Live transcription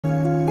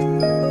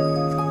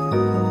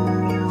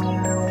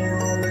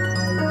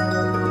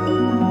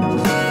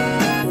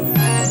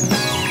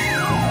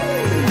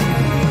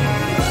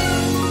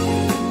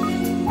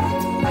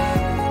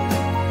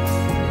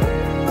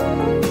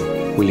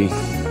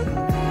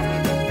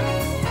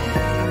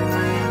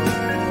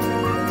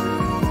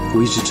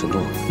我一直承诺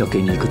要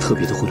给你一个特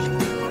别的婚礼，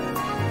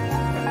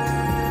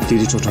跌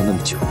跌撞撞那么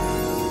久，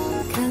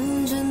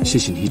谢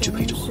谢你一直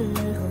陪着我，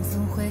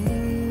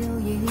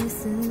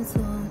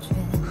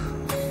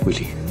魏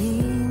丽，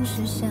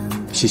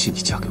谢谢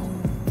你嫁给我，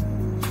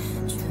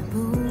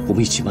我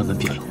们一起慢慢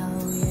变老。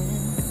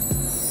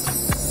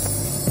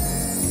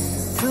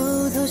偷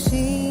偷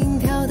心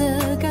跳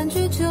的感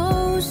觉就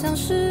像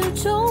是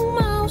种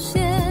冒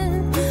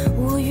险，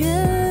我越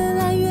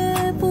来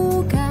越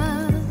不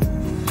敢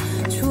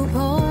触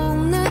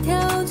碰那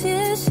条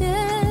界限，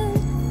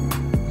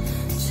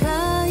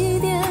差一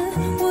点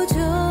我就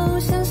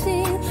相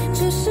信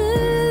这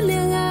是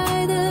恋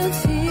爱的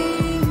情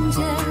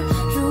节。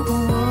如果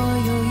我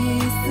有一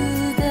丝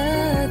的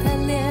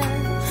贪恋，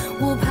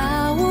我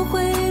怕我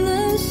会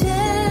沦陷，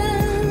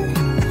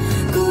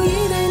故意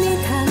对你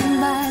坦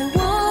白我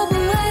不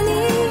爱你，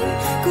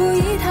故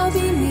意逃避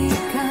你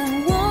看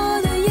我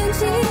的眼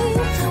睛，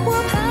我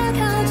怕靠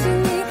近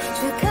你却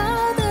靠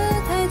得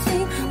太近，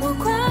我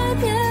快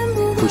变不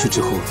回去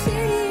之后，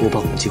我把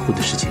我们结婚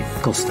的事情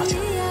告诉大家，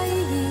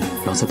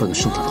然后再办个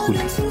盛大的婚礼，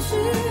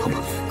好吗？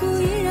故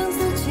意让自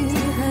己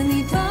和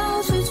你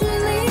保持距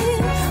离，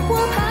我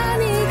怕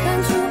你看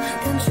出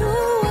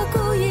我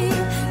故意，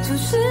就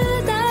是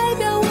代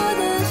表我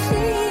的心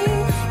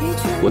已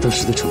全我当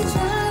时的承诺，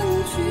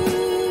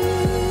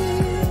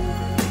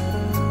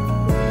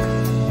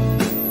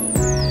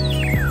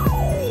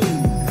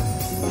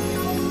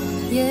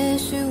也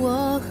许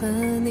我和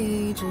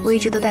你我一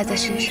直都带在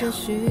身上。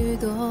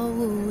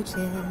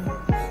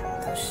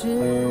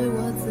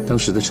当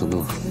时的承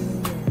诺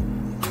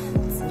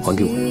还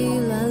给我。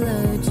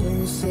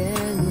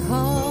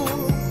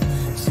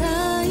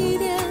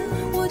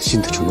新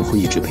的承诺会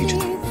一直陪着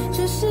你。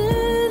这是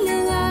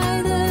恋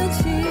爱的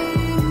情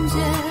节，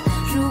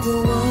如果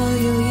我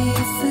有一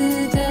丝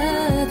的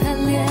贪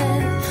恋，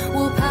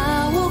我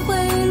怕我会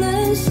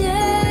沦陷，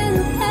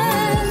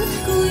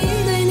故意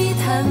对你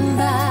坦白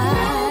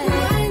我不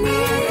爱你，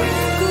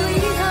故意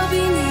逃避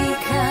你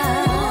看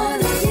我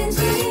的眼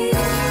睛，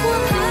我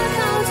怕靠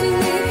近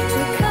你却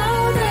靠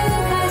得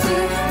太近。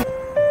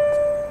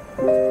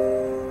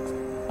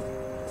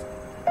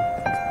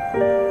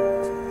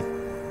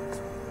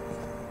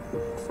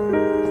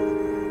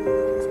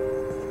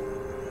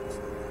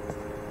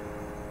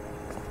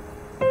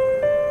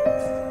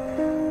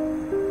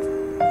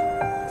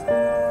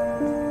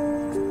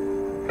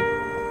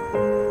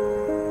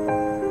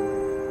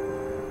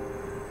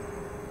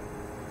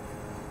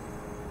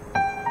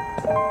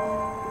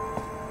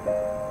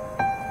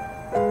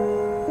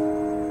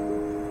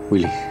威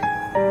利，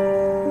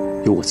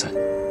有我在，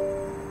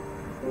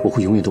我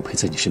会永远都陪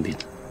在你身边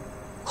的，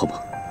好吗？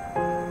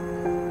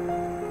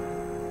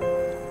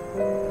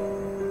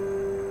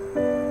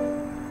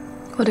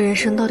我的人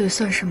生到底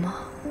算什么？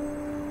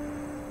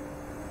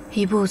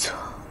一步错，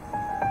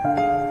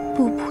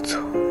步步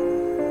错。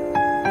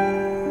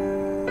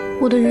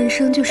我的人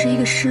生就是一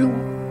个失误，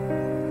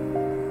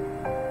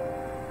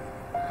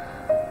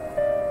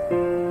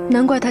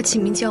难怪他起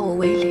名叫我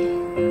威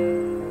林。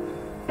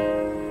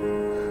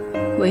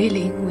为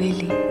零为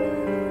零，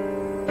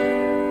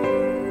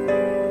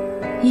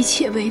一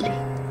切为零。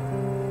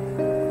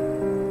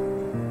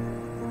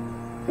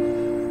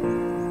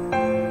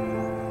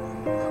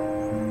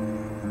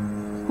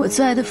我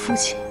最爱的父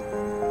亲，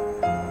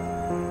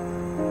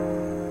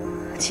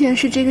竟然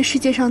是这个世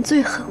界上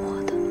最恨我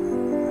的。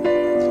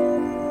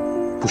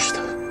不是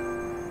的，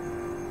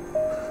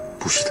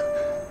不是的，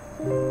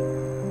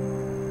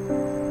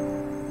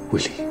威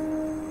利，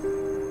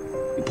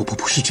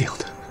不是这样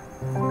的。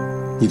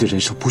你的人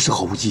生不是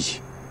毫无意义。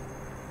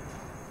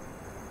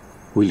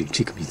威林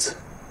这个名字，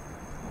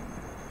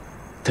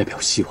代表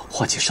希望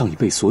化解上一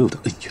辈所有的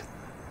恩怨，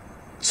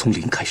从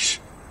零开始，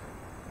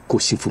过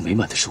幸福美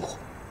满的生活。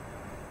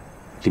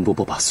林伯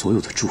伯把所有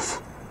的祝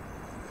福，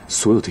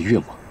所有的愿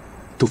望，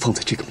都放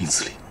在这个名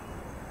字里。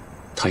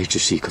他也只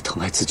是一个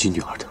疼爱自己女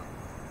儿的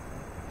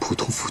普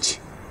通父亲。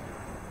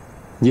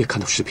你也看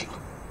到视频了，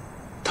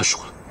他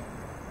说了，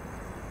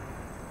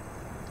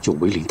有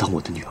威林当我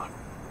的女儿，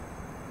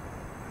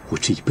我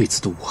这一辈子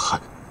都无憾，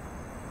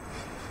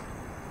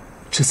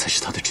这才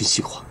是他的真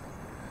心话。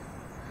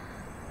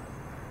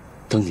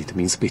当你的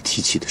名字被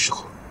提起的时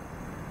候，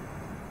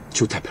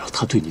就代表了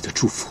他对你的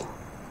祝福。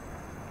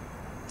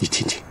你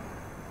听听，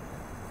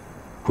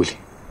威林，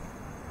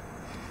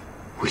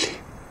威林，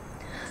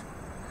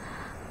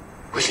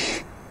威林，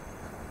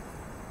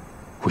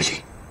威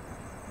林。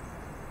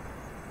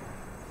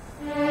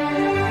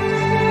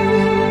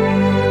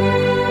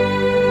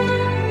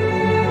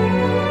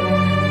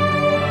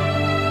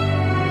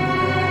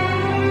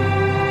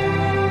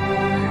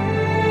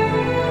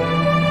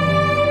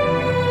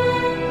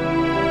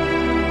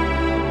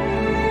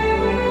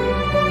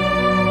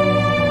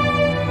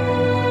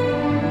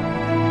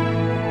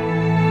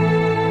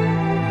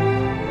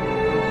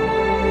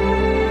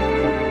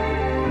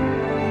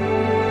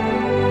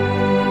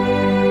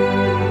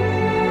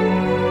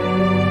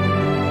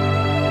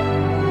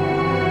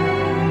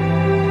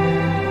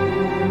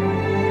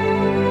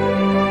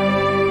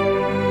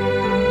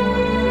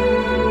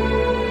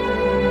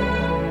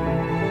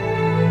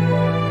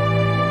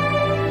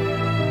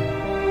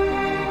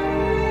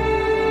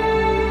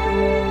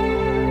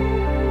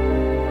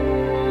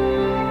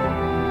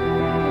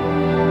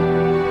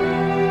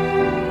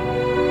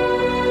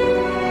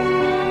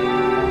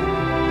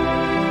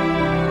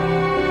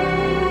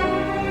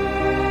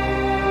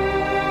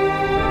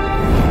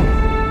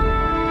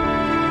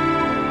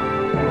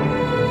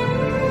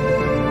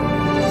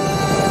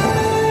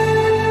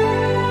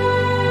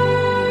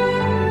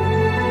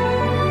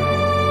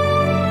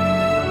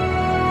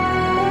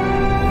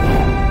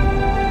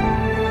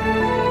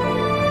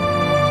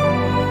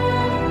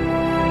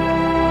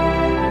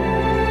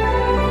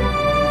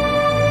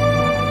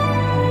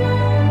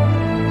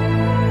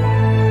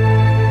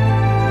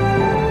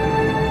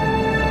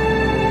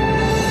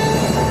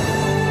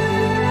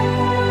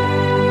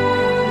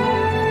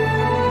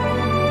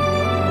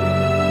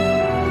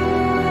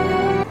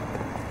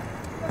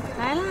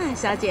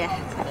小姐，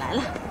快来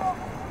了。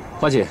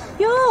花姐。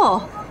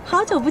哟，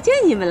好久不见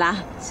你们了，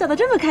笑得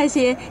这么开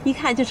心，一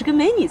看就是跟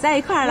美女在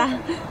一块儿了。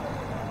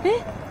哎，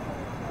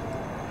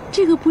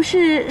这个不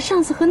是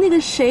上次和那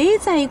个谁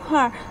在一块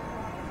儿？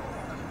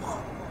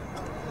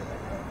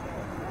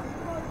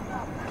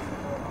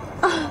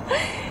啊，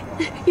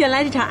原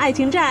来这场爱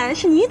情战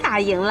是你打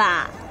赢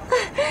了。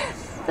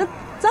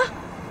走，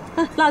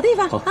老地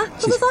方啊，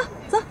走走走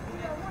走。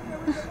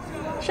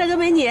帅哥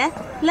美女，来，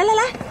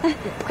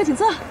快请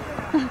坐，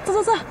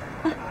坐，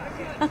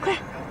快。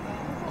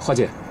花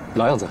姐，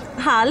老样子。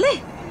好嘞。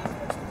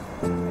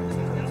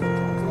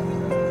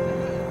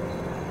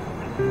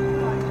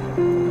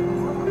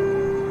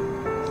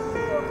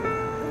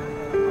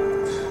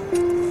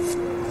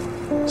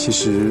其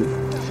实，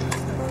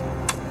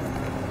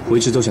我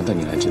一直都想带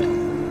你来这里，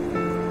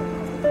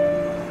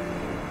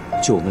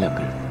就我们2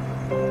个人，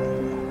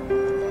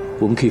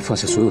我们可以放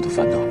下所有的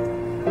烦恼，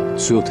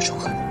所有的仇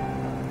恨，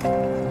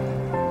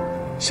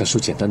享受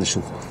简单的生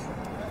活，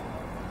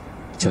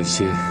讲一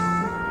些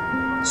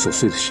琐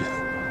碎的事。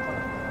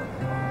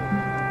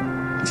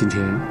今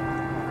天，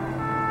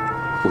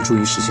我终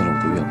于实现了我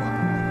的愿望，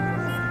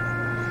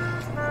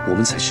我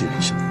们才是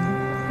人生。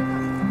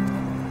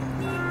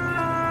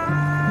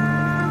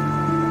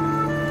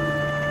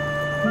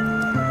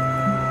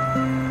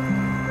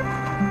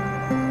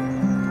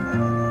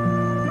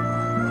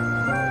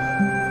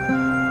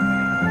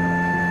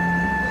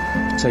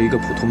在一个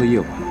普通的夜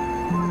晚，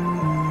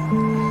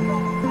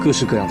各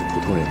式各样的普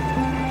通人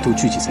都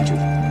聚集在这里。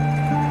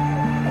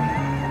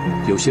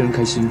有些人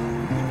开心，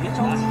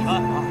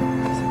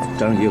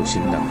当然也有些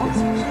人难过。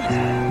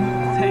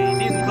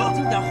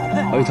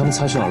而与他们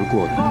擦身而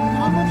过的，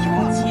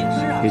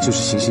也就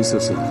是形形色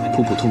色、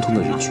普普通通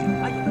的人群。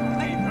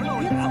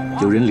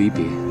有人离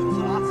别，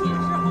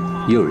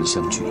也有人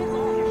相聚。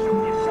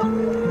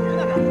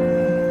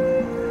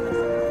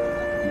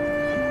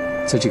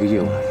在这个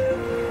夜晚，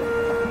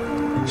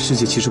世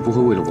界其实不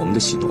会为了我们的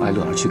喜怒哀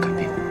乐而去改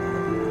变。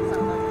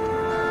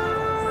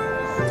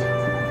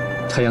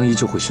太阳依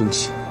旧会升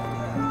起，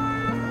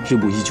日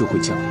暮依旧会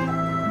降临，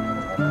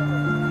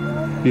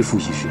日复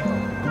一日，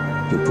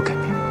永不改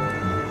变。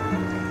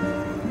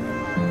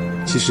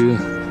其实，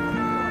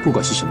不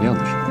管是什么样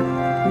的人，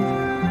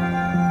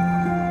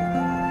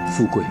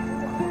富贵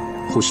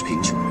或是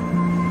贫穷，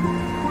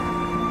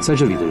在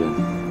这里的人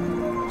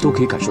都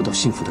可以感受到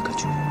幸福的感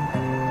觉。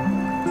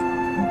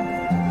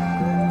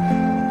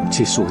这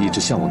也是我一直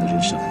向往的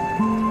人生。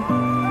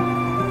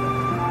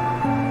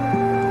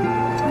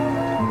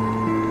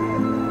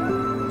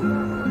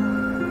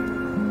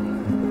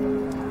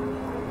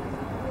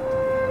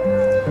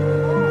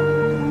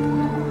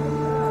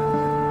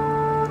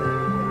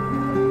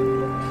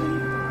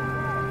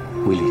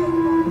威利，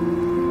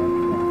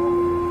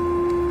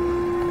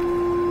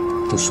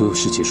等所有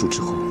事结束之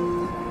后，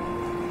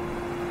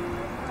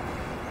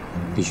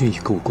你愿意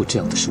跟我过这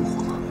样的生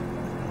活吗？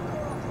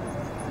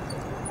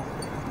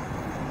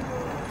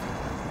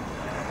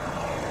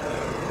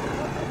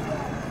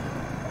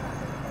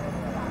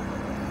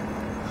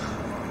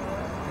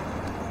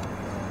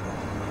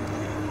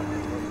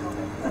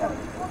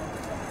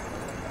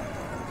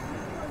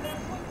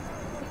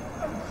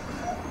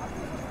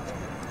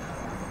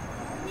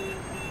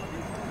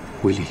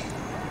威利，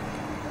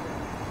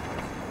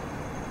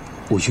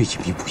我愿意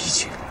弥补一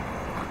切。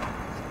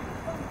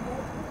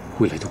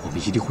未来的我们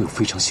一定会有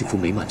非常幸福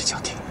美满的家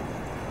庭。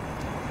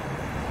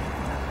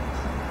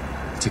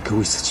再给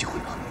我一次机会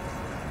吧。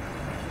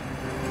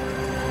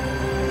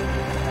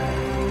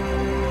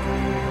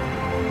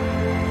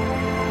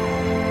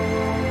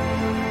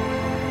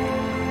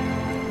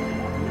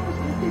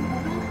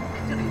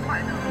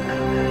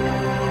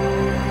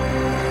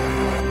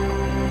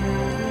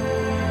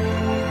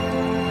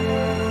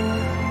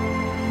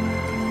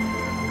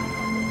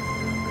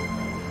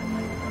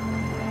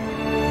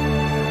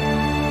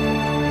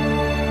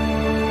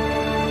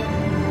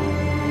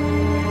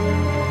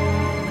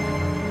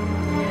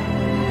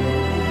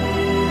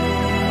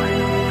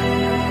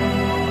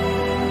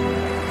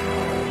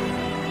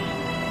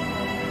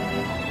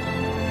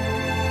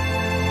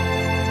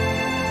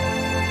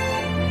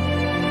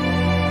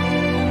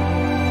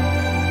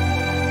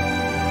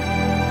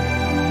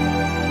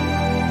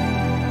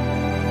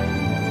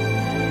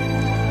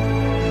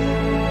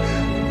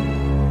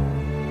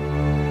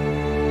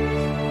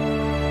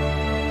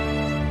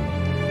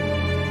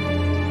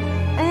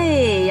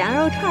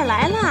串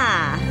来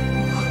啦！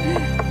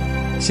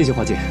谢谢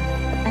花姐。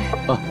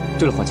啊，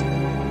对了，花姐，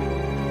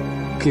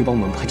可以帮我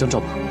们拍张照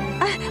吗？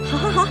哎，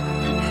好。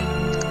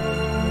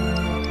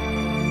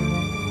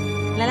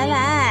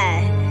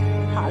来，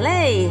好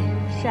嘞，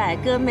帅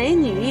哥美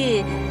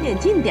女，脸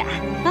近点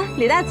啊，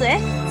咧大嘴，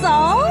走。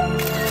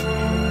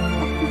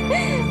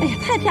哎呀，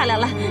太漂亮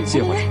了！谢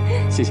谢花姐，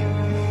谢谢。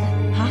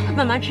好，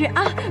慢慢吃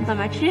啊，慢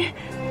慢吃。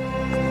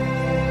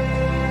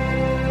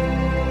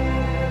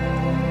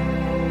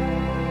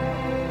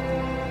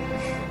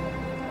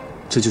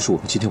这就是我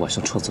们今天晚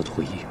上创造的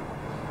回忆。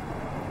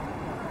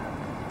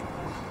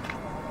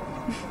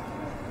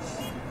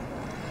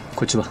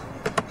快吃吧。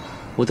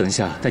我等一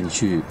下带你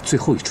去最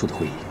后一处的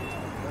会议。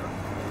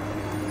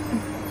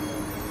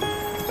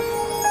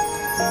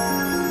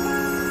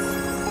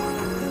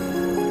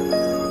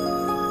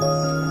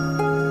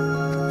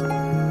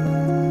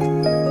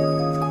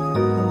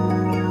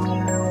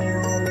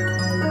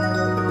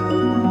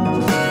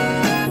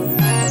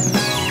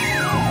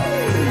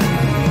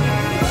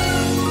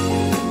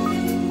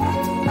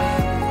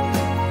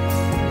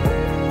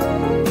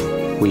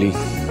魏林，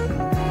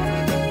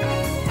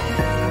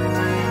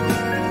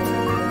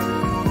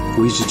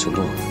我一直承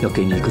诺要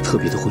给你一个特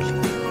别的婚礼，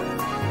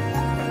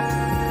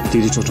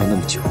跌跌撞撞那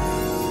么久，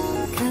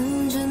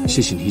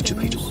谢谢你一直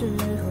陪着我。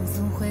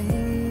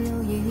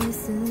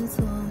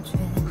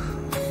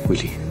魏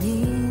林，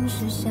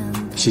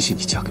谢谢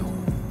你嫁给我，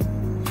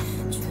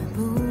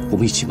我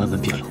们一起慢慢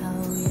变老。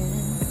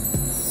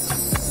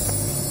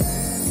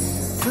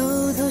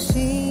偷偷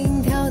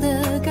心跳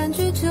的感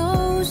觉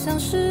就像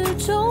是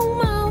种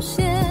冒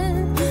险，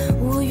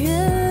我越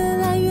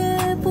来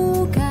越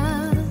不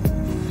敢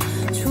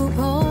触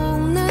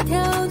碰那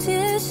条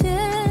界限，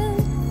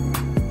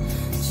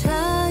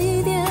差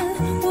一点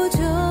我就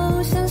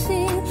相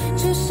信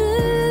这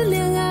是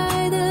恋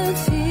爱的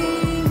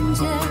情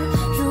节。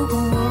如果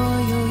我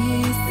有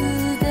一丝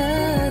的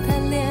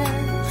贪恋，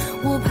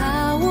我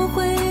怕我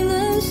会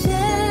沦陷，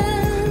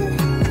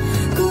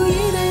故意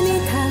对你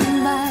坦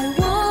白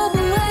我不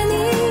爱你，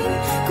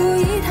故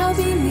意逃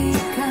避你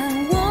看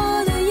我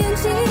的眼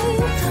睛，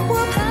我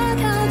怕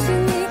靠近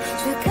你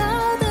却靠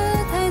得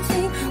太近，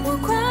我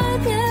快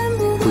变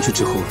不过回去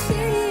之后，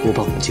我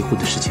把我们结婚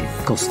的事情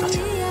告诉大家，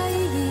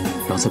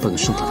然后再办个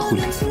盛大的婚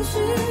礼，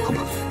好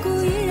吗？故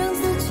意让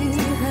自己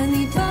和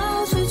你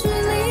保持距离，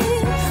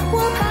我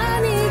怕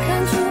你看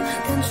出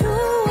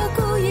我故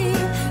意，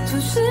就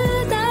是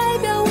代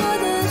表我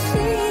的心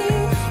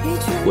已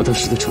全我当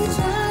时的承诺，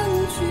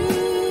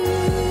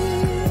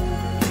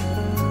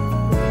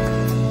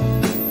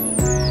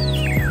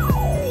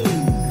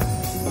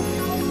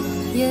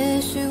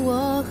也许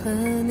我和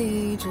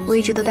你我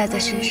一直都带在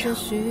身上。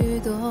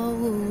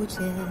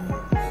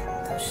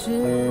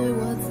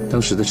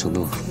当时的承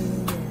诺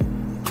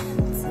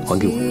还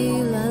给我，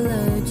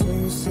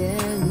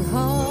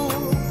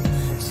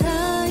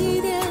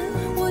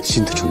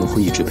新的承诺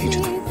会一直陪着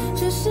你。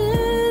这是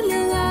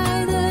恋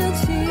爱的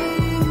情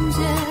节，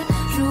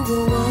如果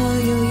我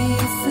有一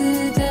丝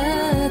的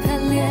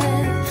贪恋，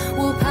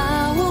我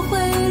怕我会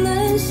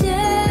沦陷，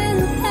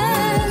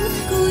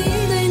故意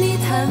对你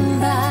坦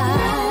白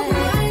我不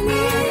爱你，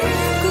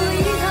故意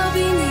逃避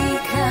你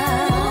看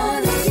我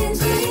的眼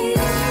睛，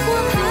我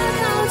怕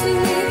靠近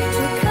你却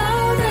靠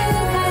得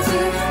太近，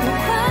我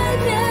快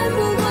骗不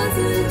过自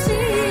己，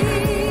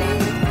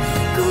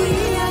故意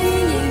压抑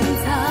隐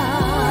藏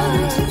我的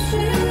情绪，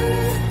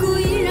故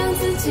意让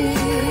自己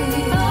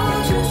保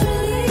持距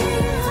离，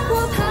我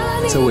怕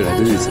你在未来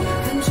的日子里，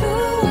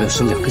我们要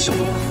生2个小宝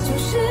宝，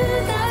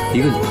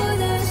一个女的，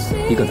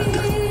一个男的，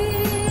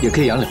也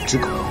可以养2只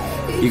狗，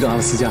一个阿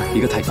拉斯加，一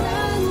个泰迪，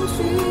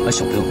而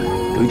小朋友们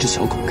有一只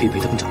小狗可以陪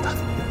他们长大，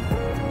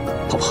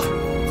好不好？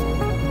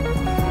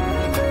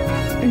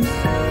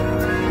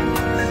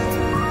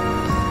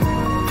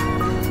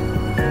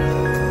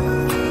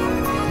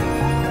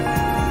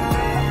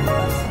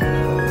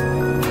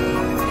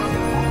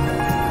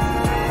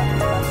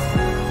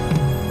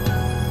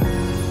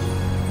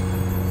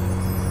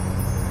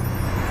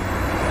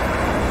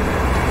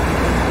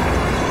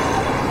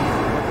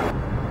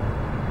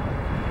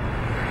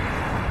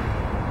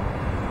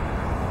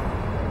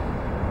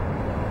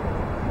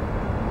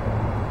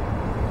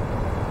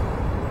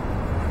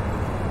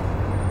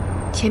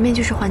前面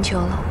就是环球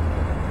了，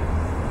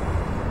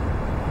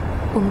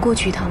我们过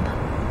去一趟吧。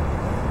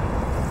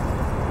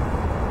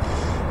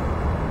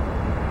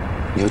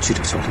你要去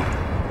找小丽。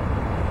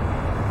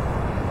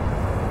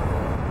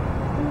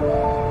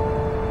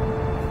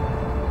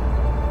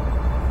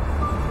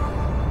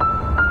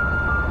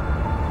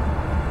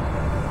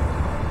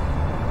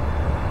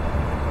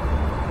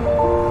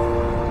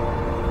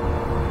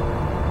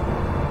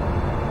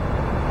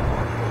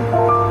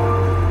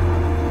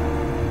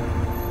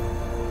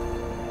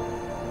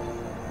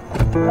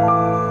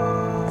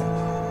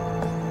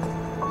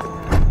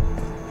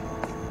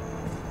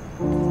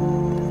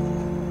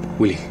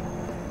威利，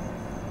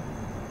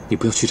你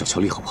不要去找乔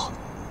丽好不好？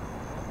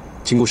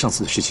经过上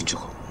次的事情之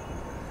后，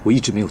我一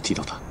直没有提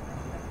到她，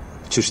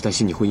就是担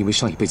心你会因为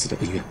上一辈子的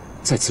恩怨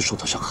再次受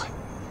到伤害。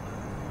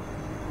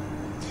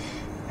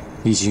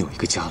你已经有一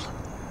个家了，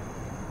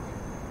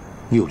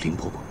你有林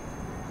婆婆，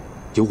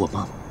有我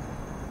妈妈，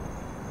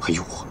还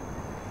有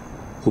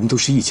我们都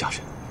是一家人，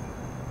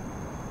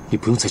你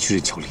不用再去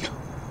认乔丽了。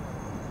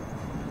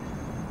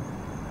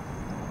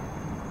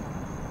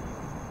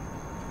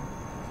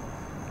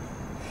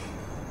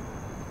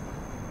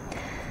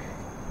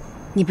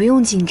你不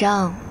用紧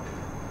张，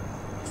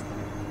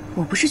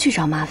我不是去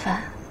找麻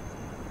烦，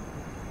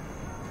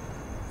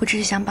我只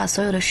是想把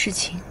所有的事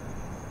情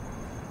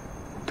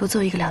都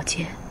做一个了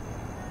结。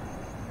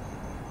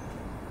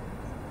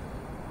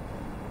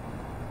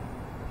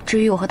至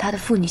于我和他的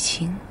父女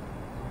情，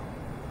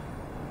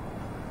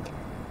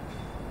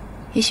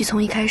也许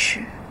从一开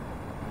始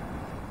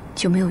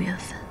就没有缘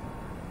分。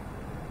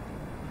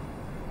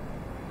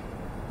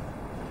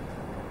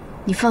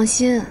你放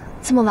心，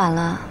这么晚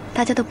了，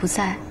大家都不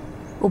在，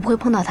我不会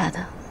碰到他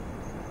的。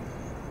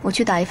我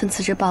去打一份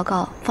辞职报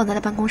告，放在他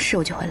办公室，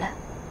我就回来。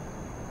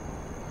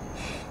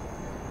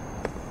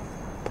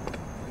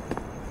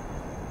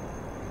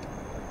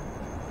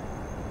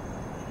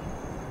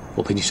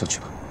我陪你上去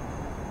吧。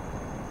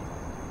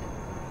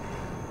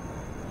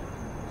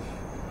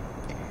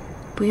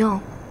不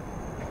用，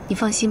你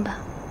放心吧，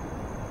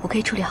我可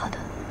以处理好的。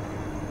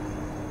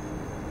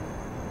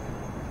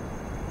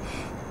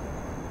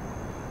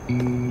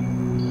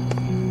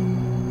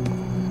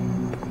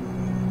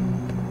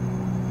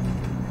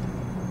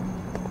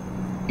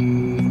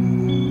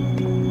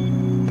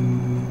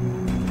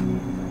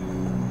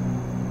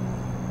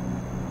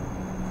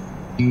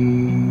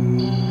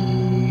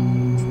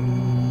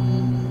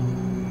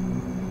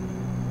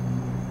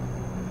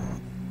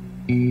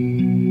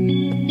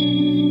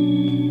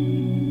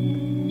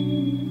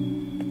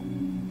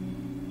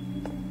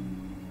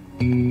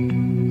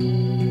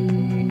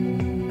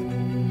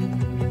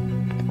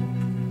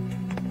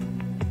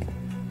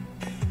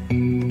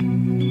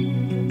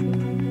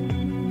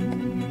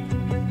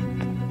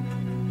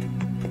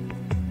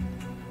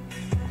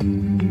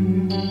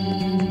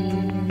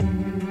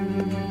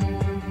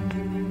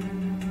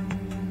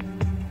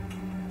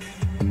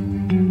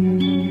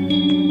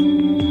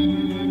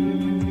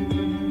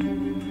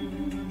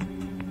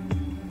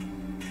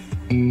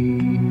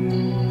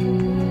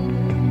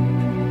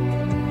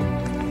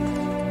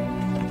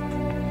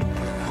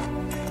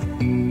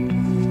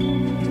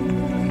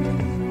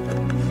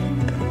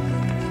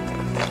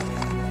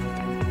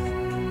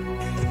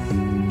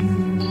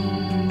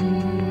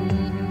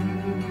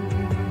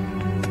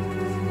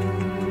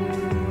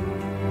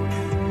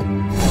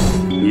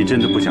你真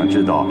的不想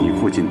知道你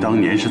父亲当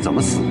年是怎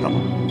么死的吗？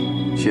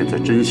现在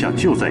真相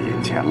就在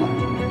眼前了，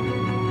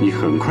你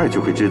很快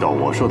就会知道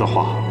我说的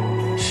话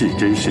是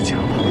真是假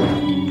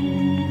了。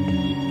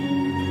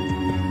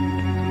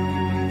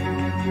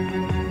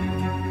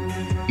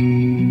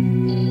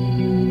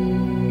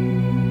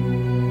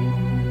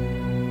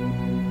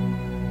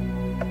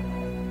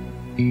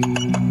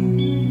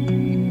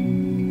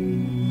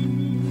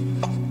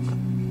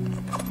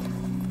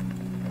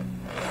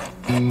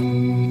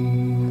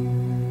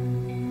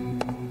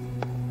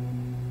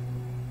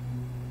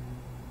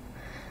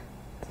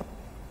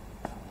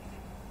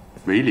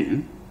维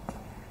林，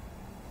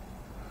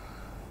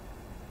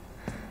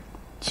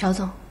乔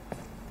总，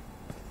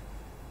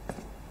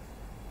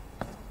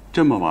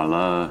这么晚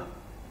了，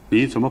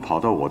你怎么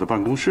跑到我的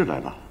办公室来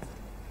了？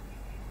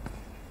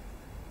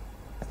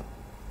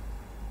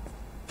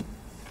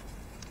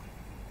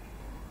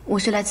我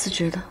是来辞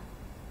职的。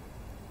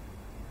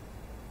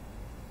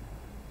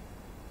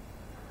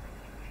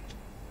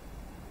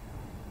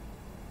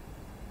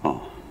哦，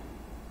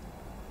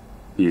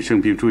你生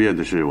病住院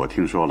的事我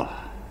听说了。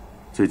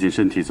最近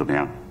身体怎么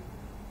样？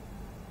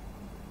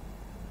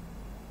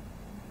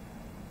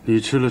你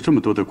吃了这么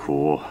多的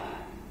苦，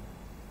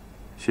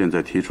现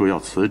在提出要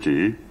辞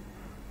职，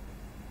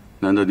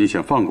难道你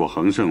想放过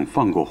恒盛，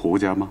放过胡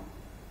家吗？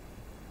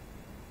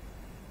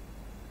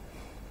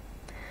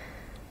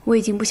我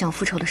已经不想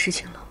复仇的事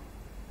情了。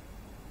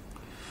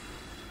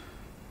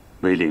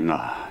维玲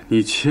啊，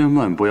你千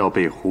万不要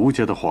被胡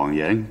家的谎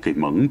言给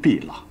蒙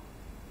蔽了。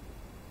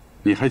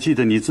你还记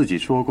得你自己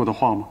说过的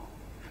话吗？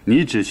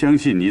你只相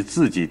信你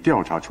自己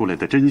调查出来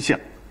的真相，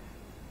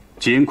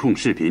监控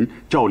视频、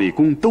赵立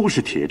功都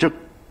是铁证。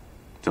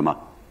怎么？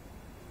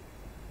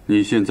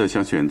你现在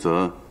想选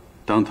择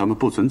当他们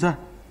不存在？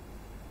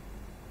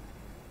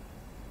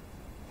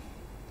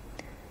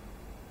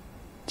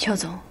邱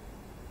总，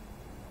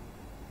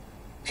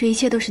这一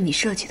切都是你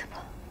设计的吧？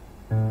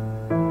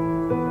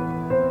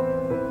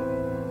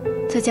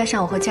再加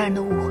上我和家人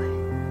的误会，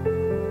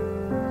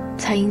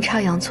才阴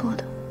差阳错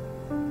的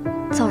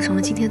造成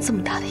了今天这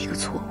么大的一个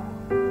错误。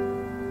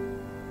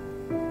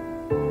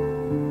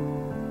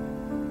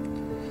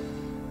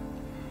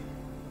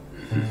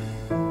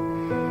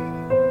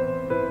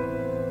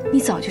你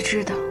早就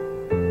知道，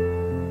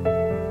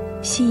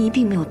心仪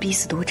并没有逼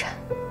死多产。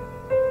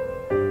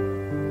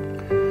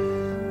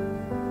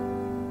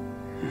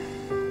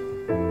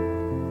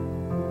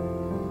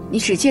你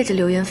只借着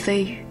流言蜚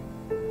语，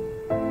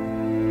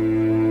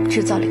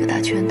制造了一个大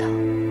圈套，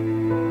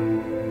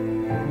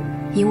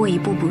引我一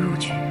步步入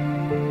局，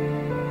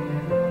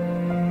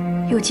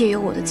又借由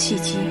我的契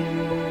机，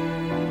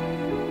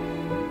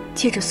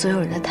借着所有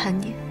人的贪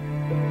念，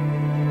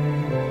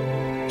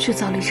制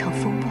造了一场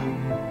风暴。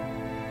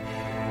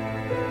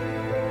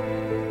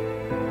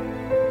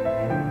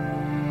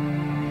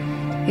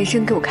人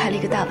生给我开了一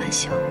个大玩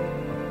笑，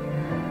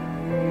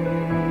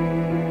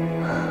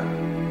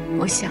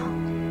我想，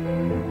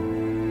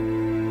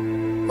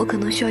我可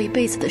能需要一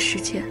辈子的时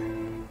间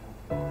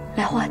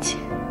来化解。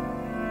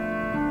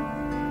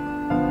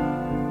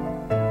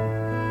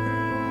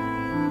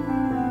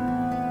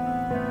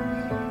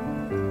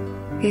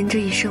人这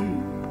一生，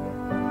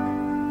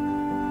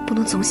不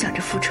能总想着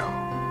复仇，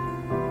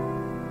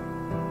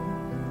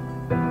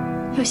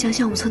要想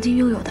想我们曾经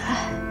拥有的爱。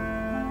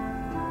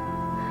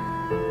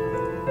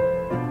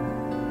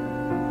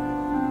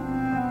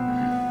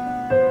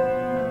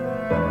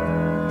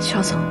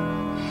小总，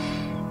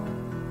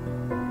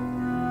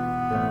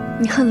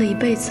你恨了一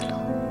辈子了，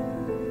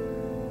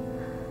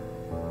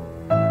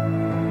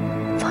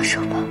放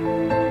手吧。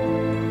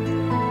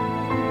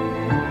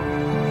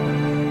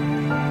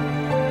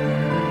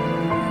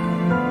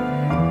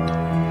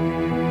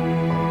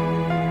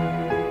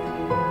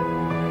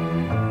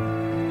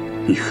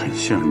你很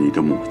像你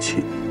的母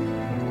亲。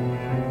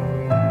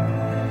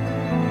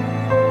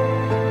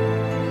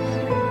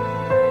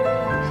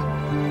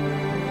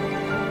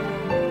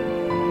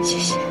谢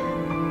谢。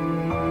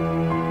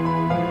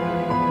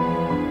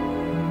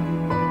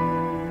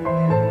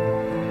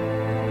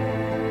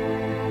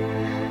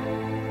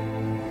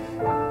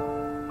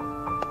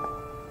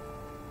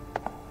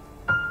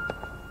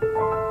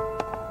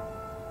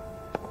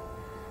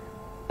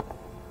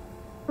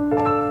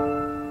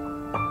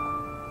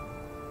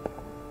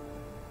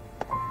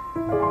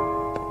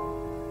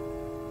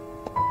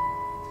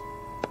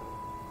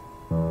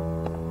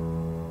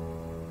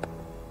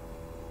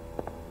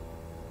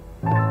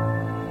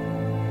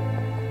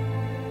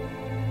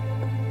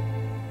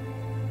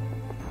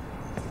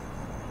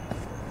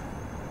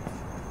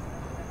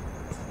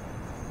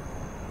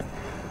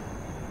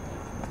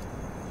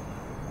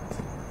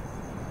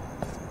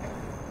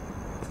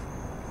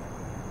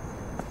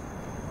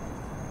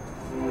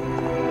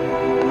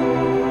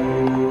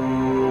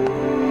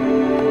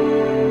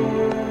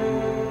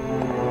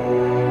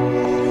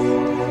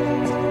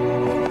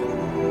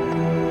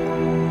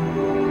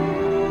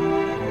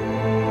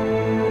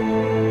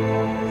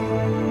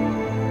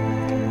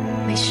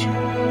没事。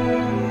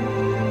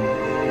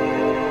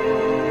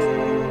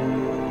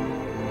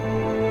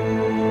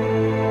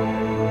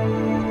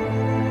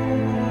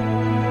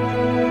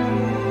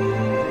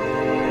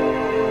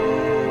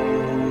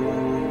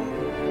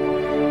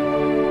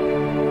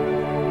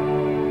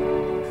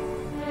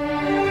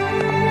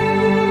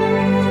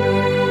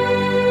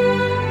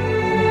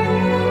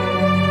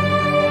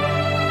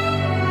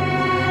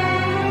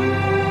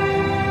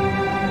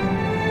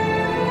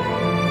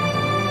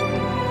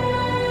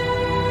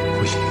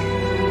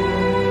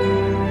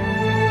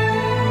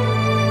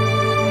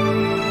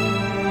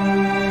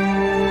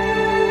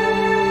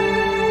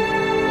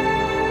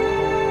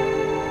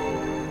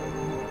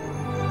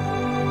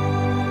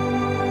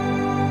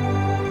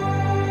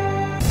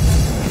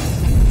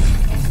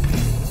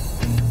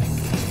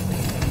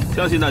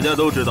相信大家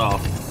都知道，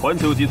环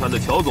球集团的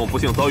乔总不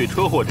幸遭遇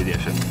车祸这件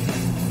事。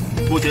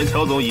目前，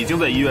乔总已经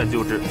在医院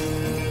救治。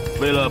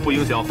为了不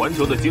影响环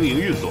球的经营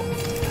运作，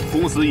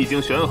公司已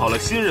经选好了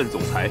新任总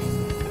裁。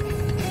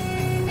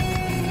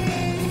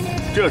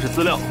这是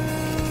资料，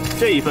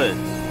这一份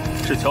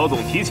是乔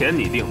总提前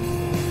拟定，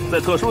在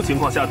特殊情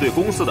况下对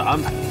公司的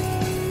安排。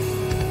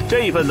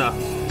这一份呢，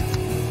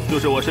就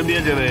是我身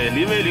边这位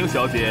林威玲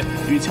小姐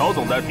与乔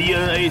总的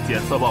DNA 检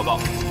测报告。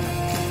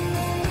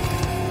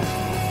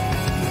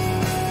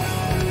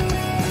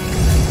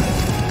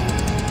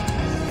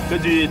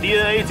根据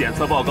DNA 检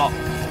测报告，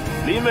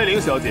林威玲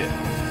小姐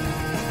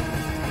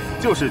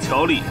就是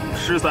乔丽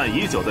失散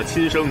已久的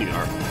亲生女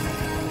儿。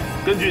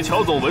根据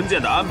乔总文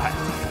件的安排，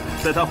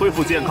在她恢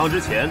复健康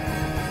之前，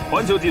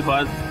环球集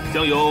团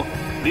将由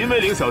林威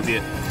玲小姐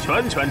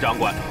全权掌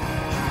管。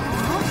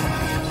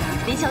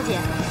林小姐，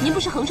您不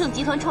是恒盛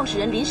集团创始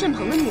人林慎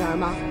鹏的女儿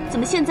吗？怎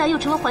么现在又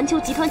成了环球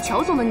集团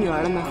乔总的女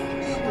儿了呢？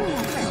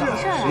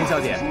林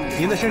小姐，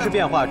您的身世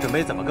变化准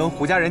备怎么跟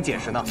胡家人解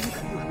释呢？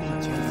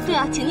对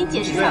啊，请您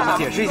解释一下吧。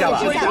解释一下吧。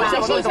解释一下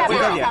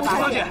吧。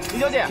林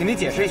小姐，请您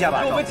解释一下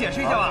吧。给我们解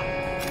释一下吧。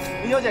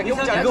林小姐，给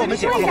我们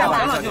解释一下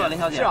吧。林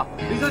小姐。是啊，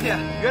林小姐，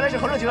原来是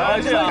恒盛集团。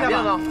这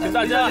样，请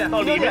大家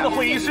到里面的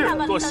会议室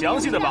做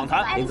详细的访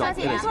谈。林小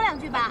姐，说两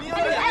句吧。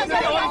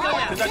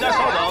请大家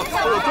稍等，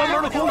会有专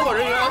门的工作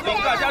人员领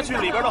大家去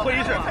里边的会议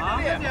室。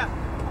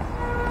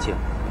请。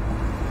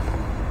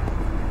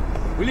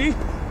维林。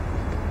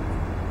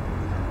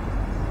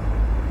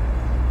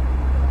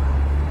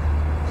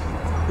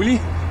维林。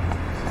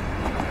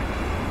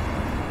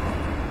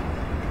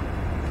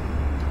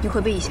你回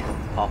避一下。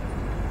好。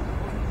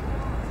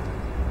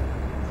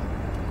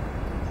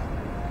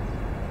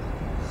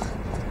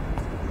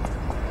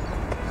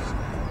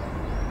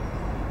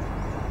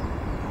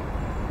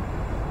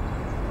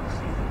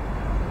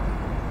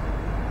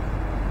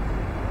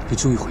你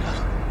终于回来了，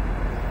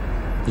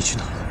你去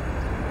哪儿了？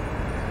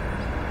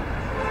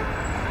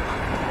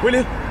维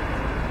林。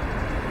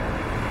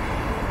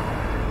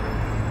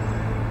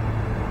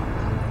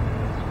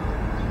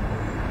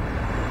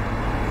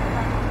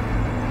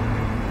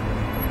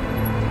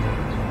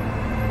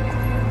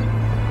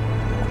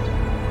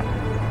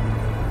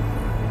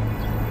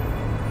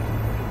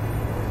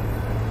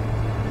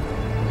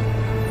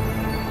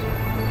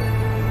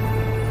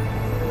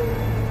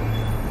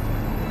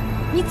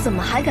你怎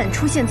么还敢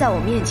出现在我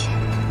面前？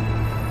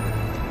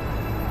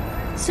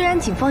虽然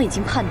警方已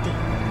经判定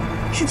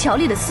是乔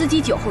丽的司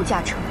机酒后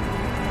驾车，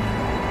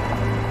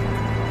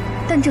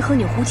但这和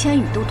你胡千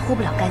羽都脱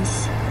不了干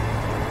系。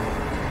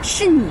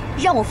是你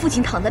让我父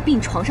亲躺在病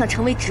床上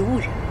成为植物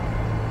人，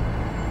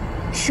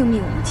生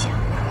命无价。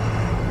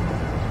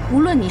无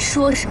论你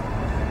说什么，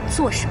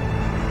做什么，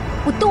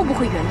我都不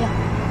会原谅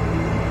你。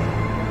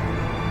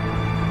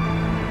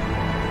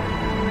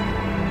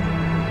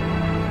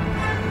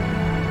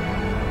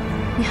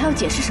你还要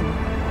解释什么？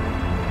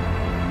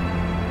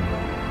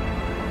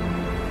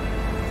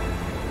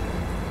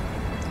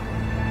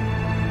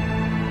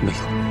没有。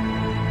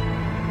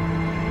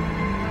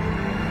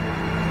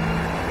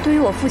对于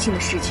我父亲的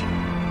事情，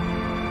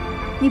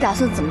你打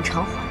算怎么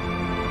偿还？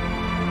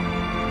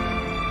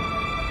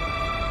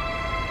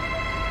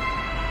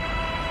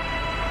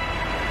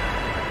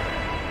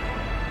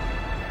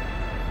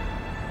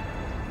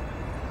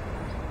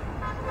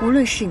无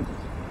论是你，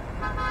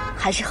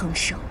还是恒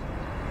生，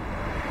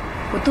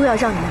我都要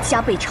让你们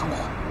加倍偿还。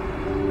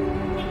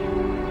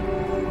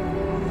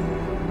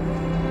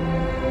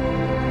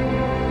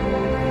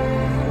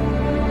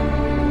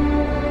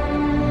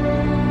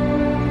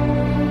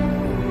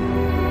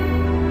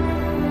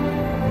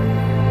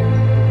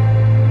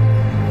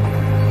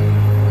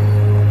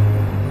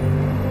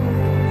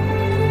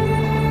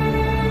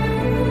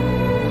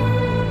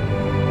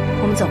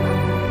我们走吧。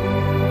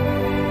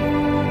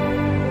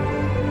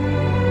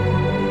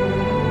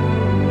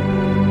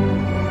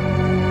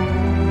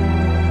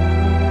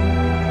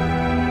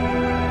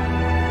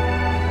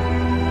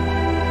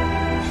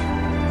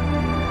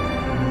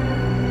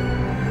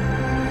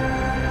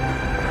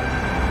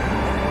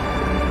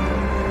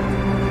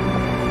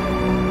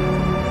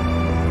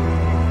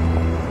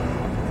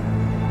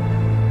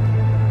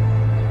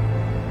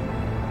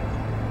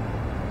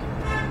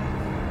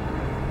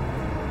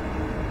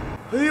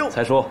哎呦，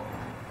才叔，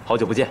好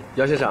久不见，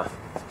姚先生，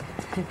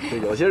这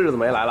有些日子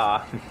没来了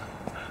啊。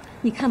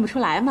你看不出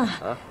来吗？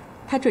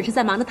他准是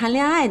在忙着谈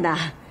恋爱呢。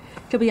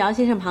这不，姚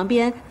先生旁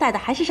边带的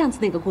还是上次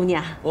那个姑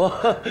娘。哇，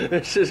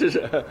是。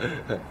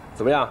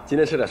怎么样？今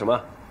天吃点什么？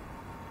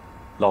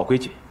老规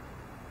矩。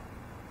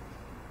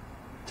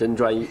真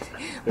专一。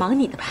忙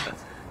你的吧。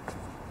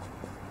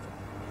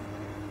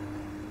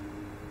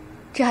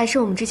这还是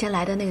我们之前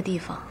来的那个地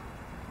方，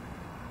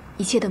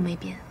一切都没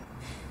变。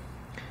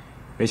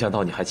没想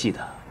到你还记得。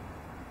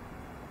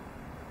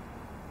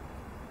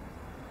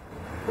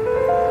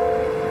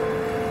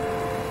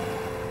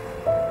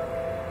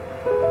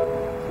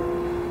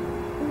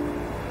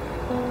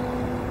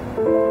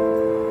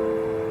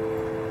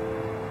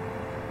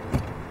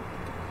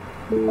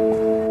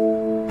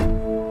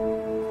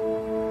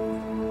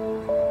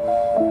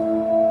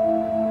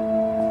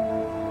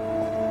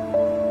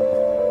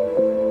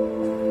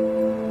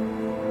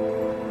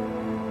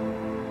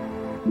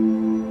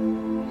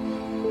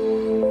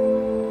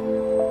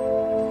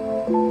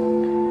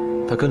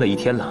他跟了1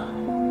天了，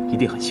一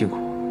定很辛苦。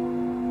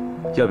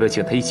要不要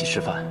请他一起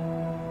吃饭，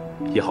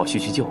也好叙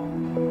叙旧？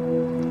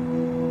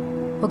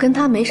我跟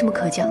他没什么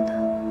可讲的，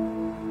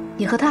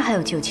你和他还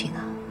有旧情啊？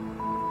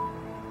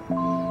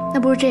那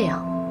不如这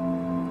样，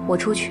我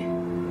出去，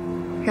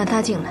让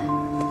他进来。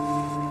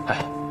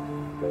哎，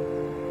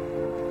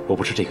我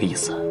不是这个意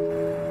思。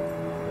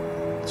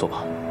坐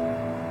吧，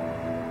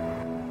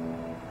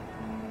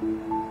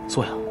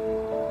坐呀。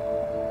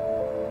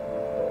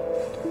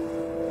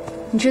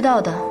你知道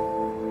的。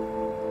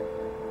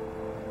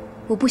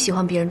我不喜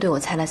欢别人对我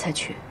猜来猜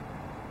去。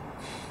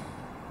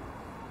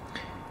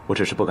我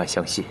只是不敢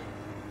相信，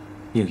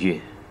命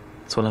运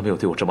从来没有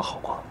对我这么好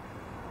过。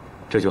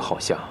这就好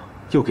像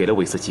又给了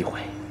我一次机会。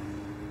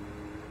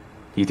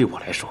你对我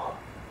来说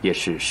也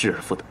是失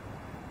而复得。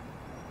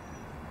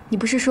你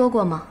不是说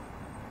过吗？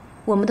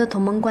我们的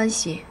同盟关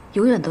系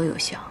永远都有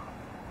效，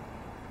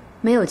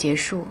没有结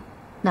束，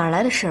哪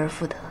来的失而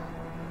复得？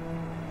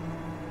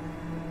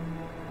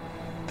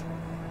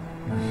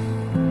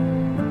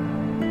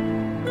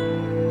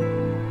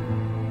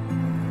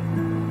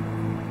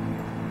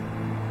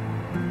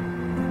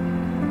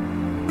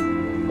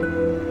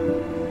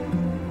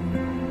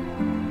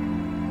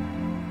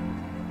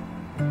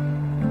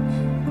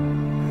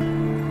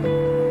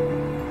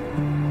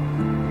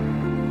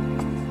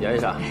杨先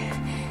生，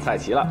菜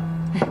齐了。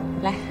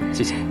来，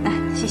谢谢。来，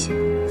谢谢。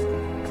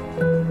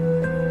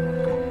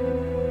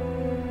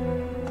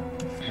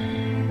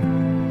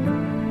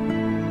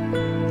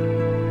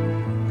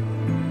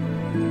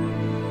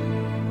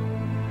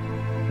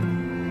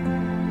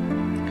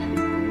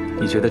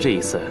你觉得这一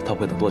次他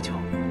会等多久？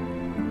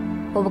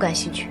我不感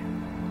兴趣。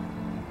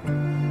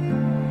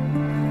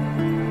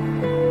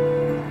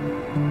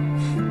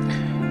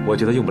我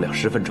觉得用不了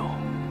10分钟，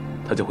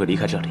他就会离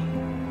开这里。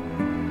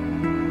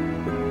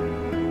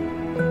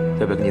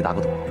要不要跟你打个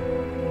赌？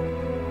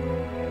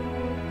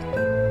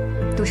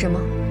赌什么？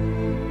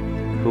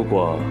如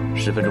果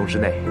10分钟之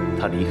内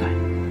他离开，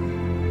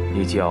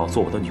你就要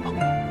做我的女朋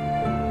友，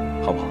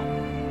好不好？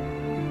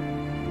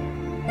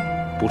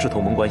不是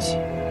同盟关系，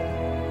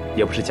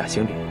也不是假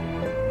情侣，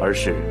而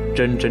是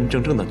真真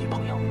正正的女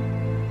朋友。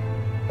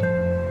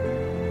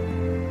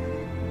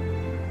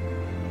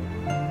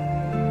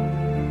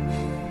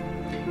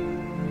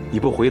你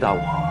不回答我，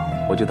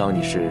我就当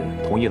你是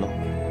同意喽。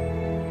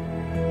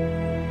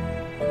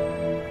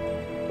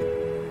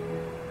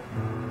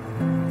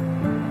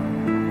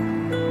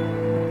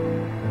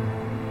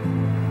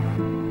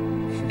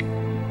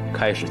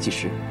开始计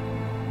时。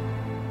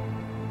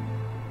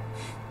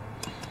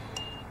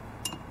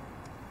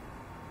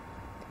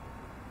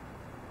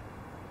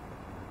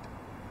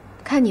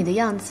看你的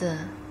样子，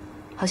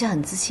好像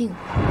很自信。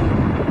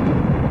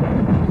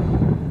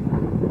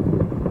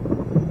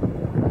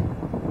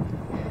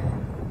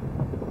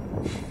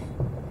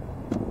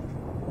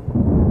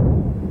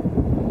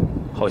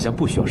好像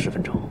不需要10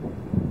分钟。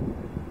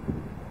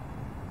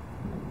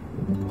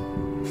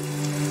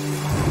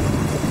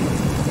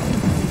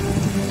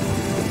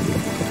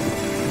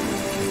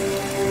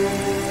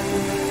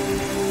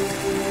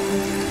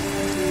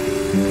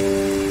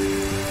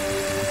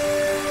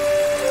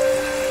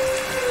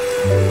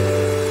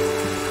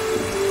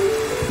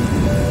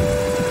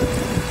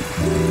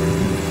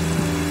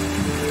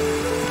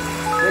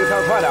那个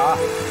跳快点啊！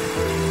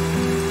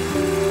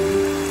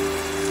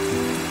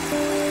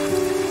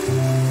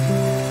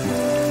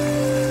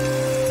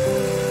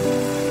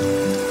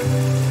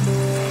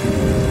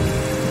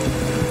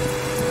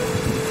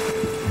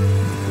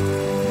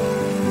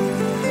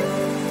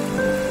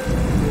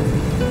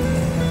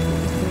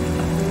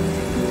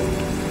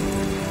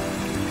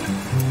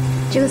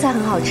这个菜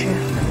很好吃，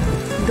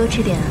你多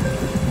吃点啊。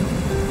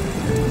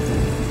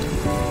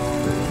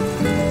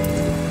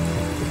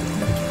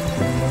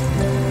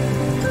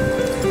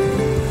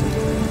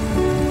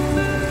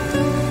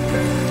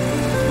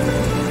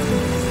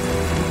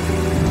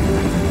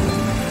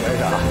没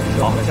事啊，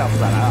好，下次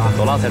再来啊。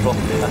走了再说。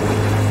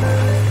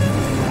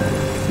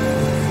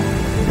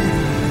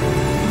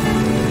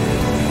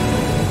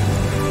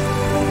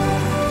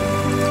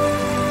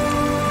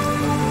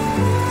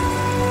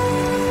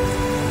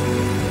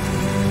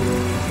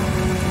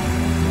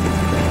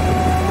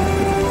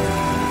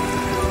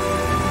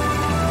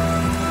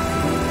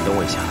等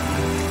我一下，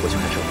我去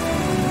看车。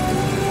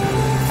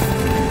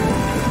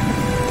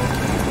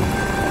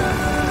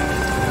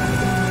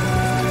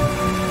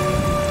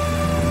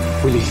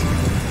威力，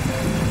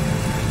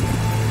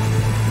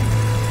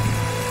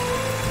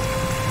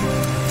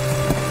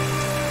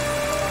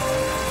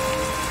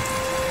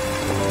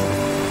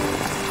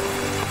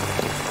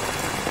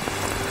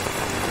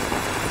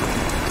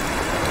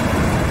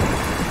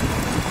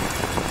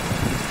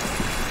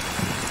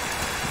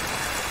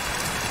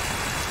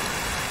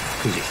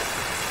威力，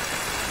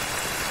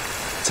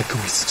再给我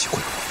一次机会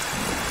吧。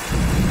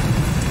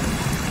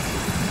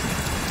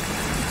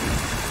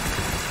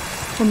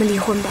我们离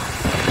婚吧。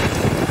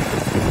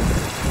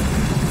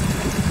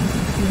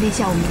明天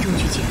下午民政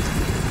局见。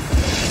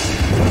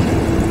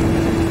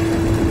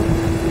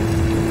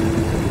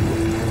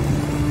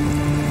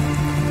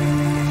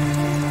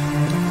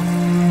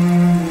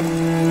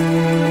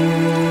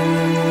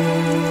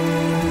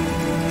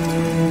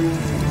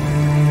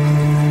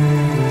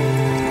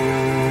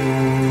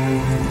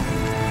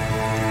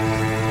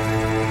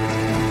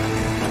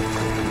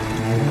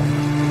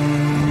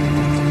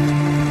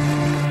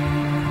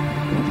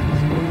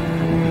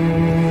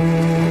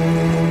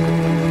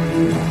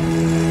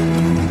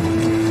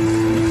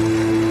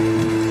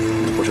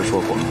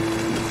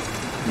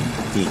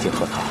你已经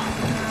和他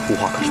无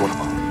话可说了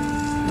吗？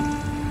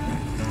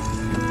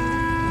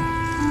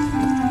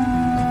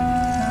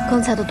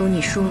刚才都赌你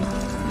输了，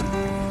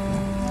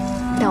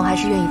但我还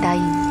是愿意答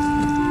应你，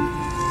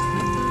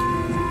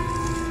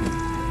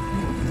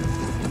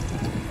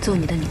做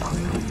你的女朋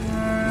友。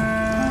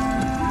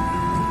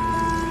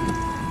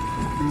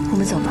我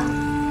们走吧。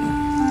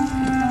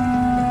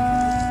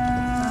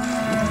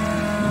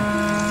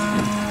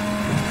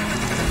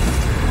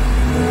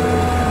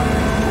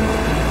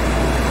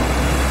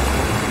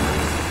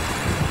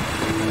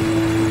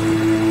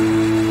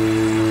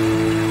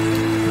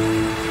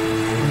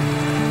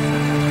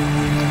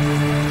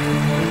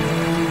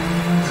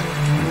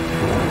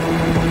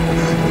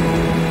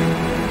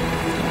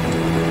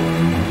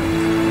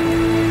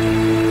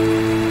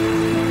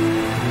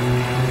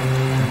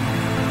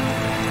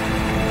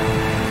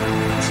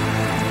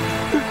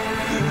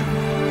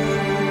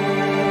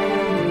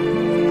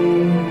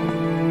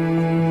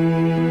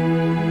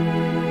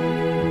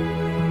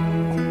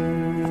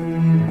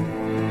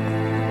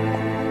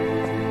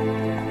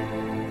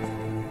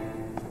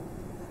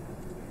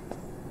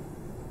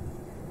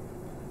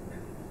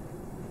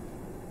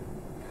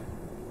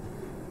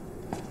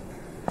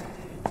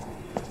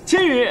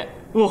千羽，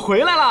我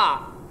回来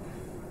啦！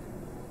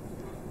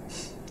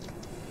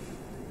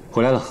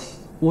回来了，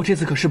我这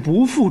次可是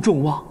不负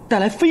众望，带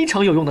来非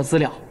常有用的资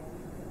料。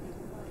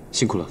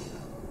辛苦了。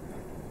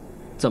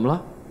怎么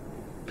了？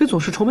别总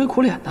是愁眉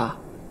苦脸的。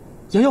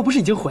瑶瑶不是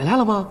已经回来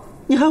了吗？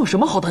你还有什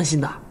么好担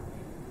心的？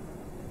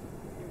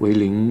维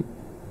林，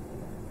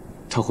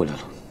他回来了。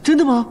真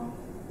的吗？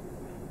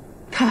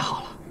太好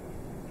了。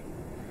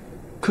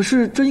可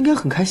是这应该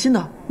很开心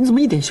的，你怎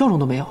么一点笑容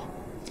都没有？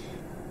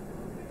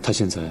他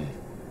现在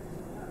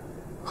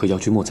和姚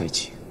君墨在一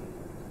起。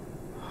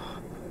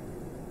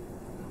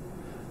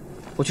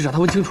我去找他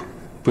问清楚。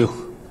不用，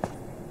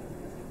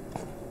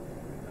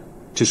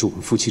这是我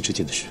们夫妻之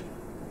间的事，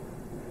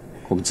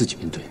我们自己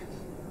面对。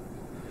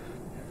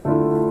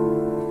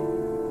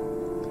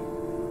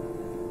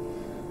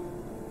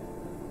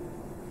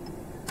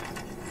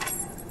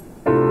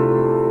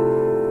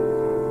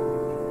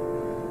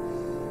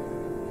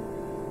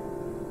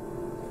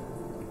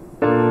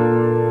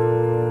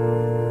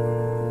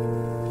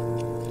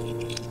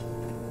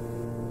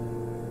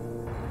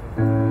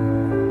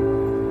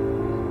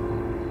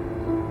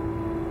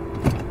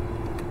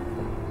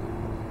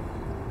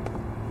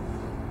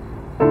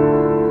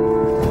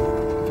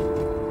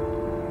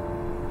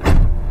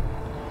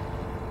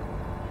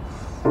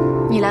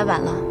来晚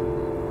了。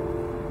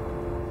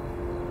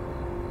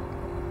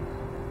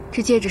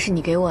这戒指是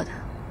你给我的，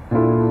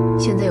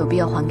现在有必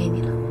要还给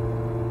你了。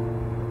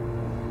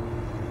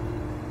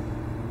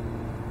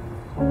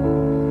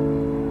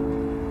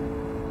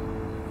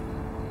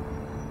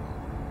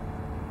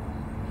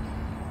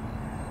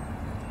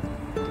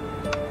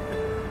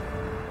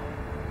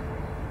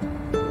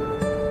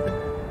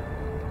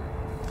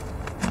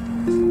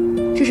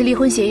这是离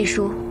婚协议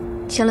书，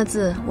签了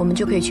字，我们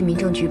就可以去民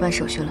政局办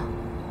手续了。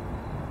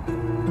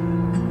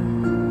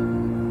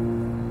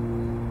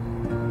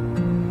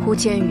胡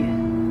千羽，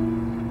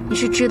你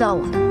是知道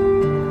我的，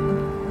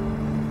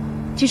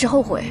即使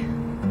后悔，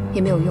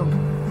也没有用。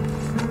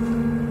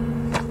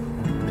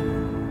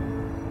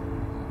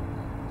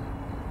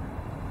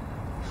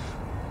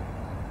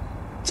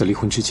在离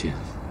婚之前，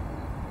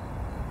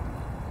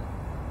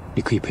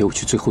你可以陪我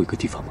去最后一个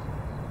地方吗？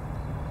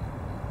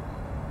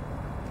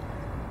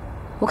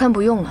我看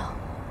不用了，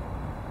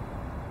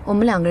我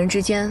们两个人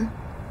之间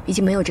已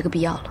经没有这个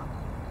必要了。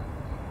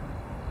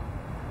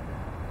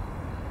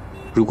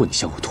如果你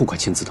想我痛快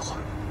签字的话，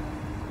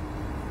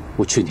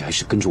我劝你还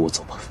是跟着我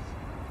走吧。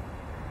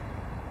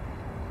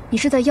你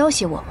是在要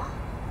挟我吗？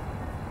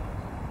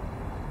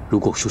如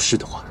果我说是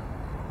的话，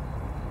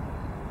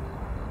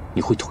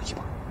你会同意吗？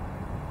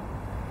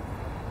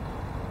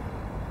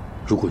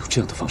如果有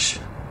这样的方式，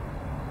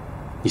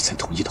你才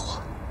同意的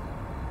话，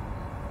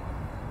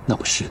那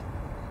么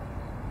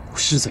我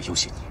是在要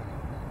挟你，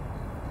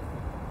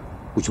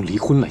我用离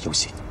婚来要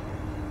挟你，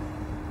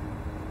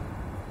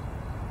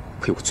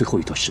陪我最后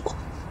一段时光。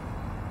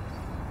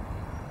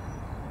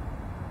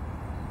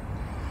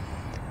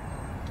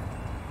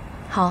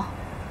好，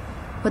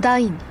我答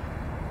应你，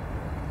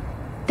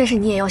但是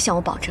你也要向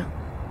我保证，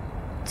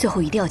最后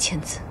一定要签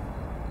字。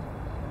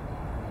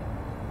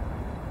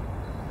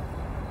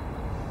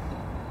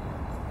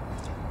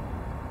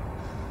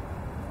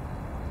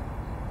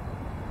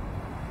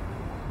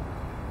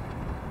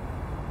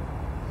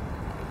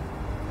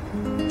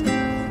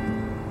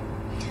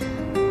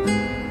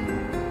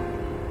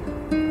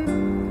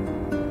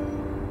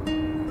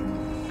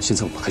现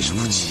在我们还是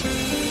夫妻，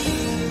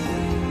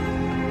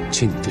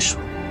牵你的手，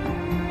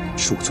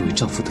是我作为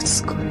丈夫的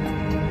资格。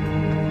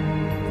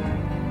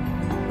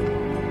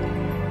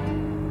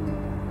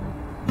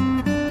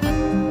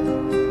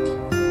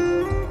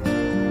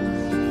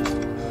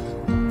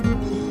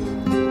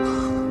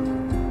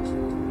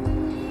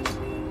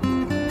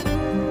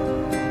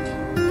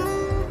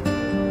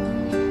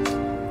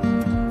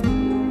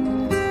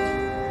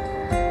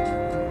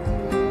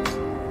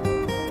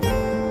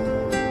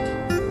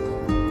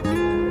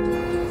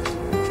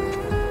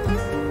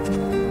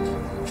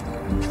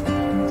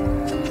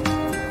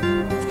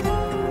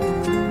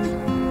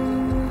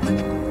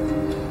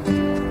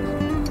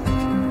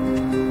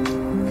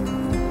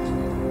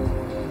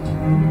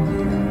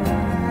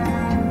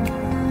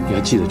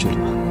记得这里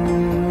吗？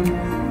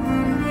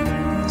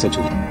在这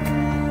里，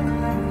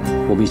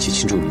我们一起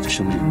庆祝你的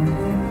生日。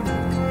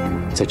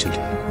在这里，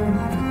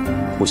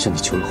我向你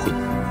求了婚。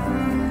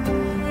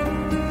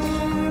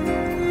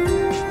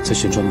在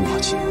旋转木马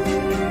前，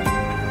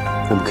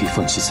我们可以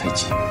放弃猜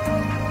忌，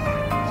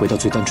回到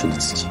最单纯的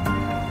自己。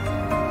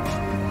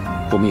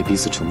我们也彼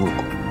此承诺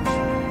过，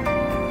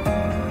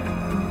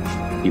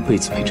一辈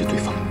子陪着对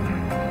方，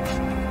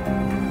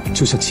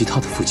就像其他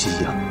的夫妻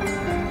一样。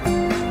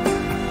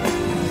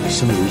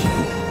相濡以沫，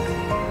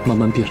慢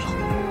慢变老。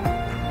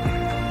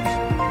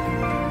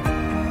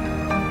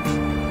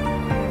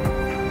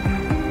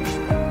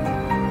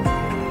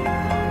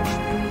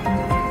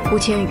胡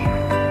千羽，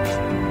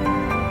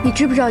你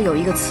知不知道有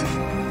一个词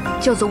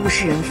叫做物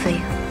是人非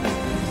啊？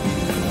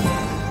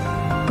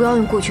不要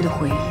用过去的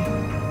回忆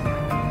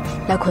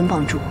来捆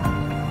绑住我。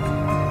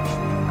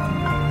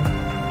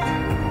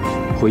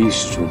回忆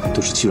始终都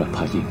是欺软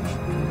怕硬，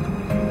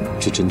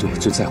只针对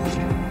最在乎的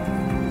人。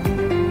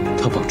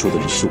他绑住的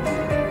人是我，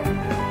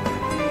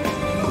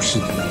不是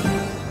你。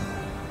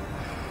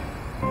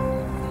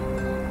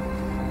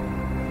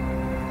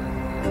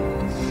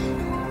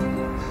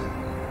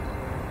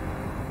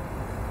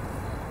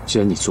既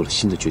然你做了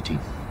新的决定，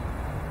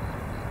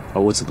而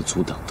我怎么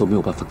阻挡都没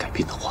有办法改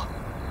变的话，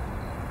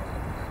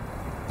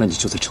那你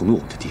就在承诺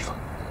我的地方，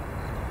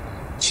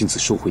亲自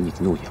收回你的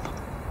诺言吧。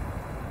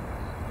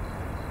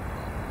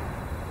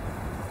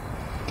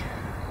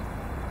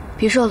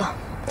别说了，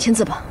签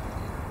字吧。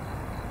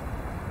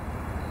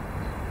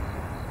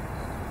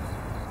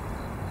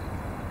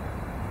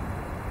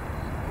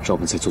让我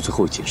们再做最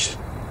后一件事，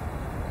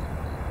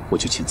我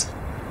就签字。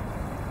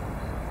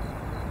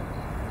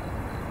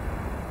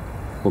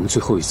我们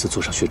最后一次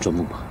坐上旋转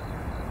木马，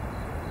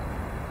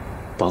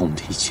把我们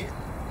的一切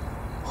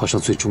画上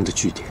最终的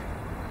句点。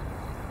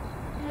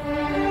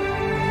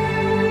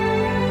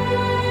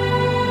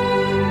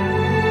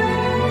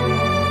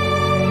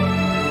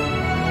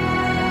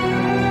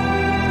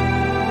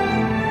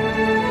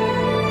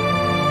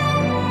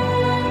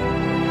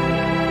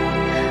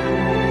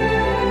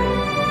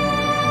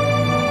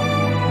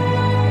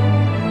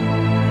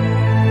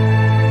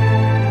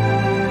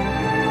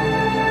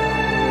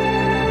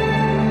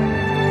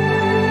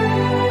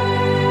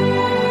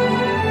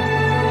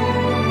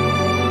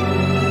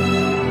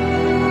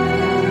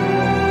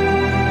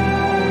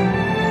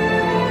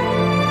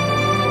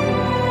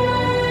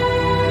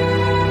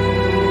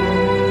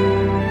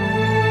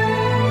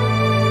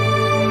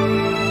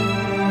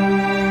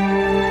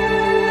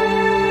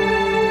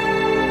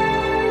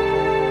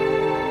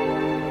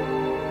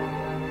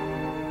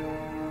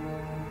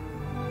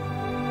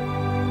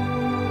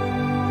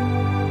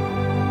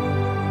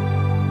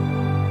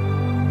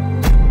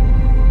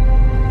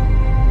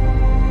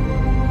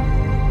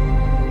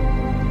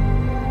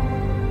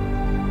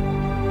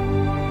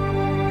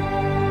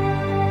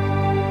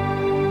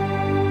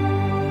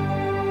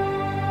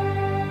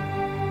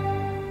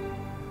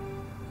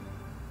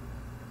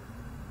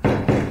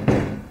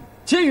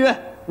千羽，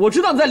我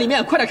知道你在里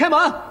面，快点开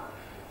门！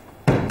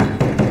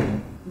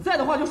你在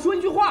的话就说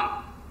一句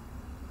话。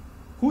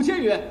胡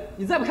千羽，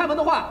你再不开门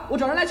的话，我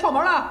找人来撬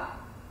门了。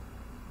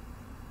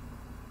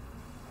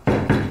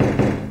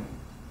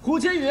胡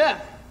千羽，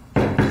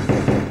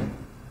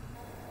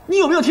你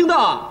有没有听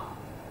到？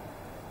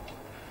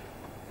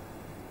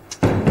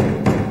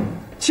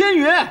千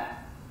羽，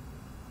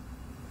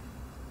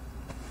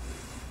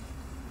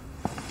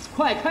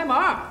快开门！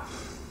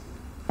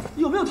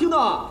有没有听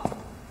到？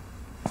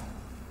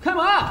开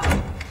门！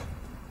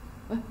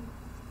哎，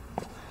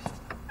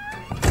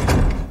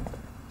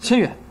千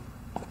羽，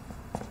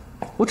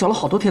我找了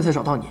好多天才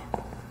找到你，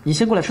你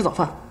先过来吃早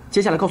饭，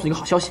接下来告诉你个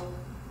好消息。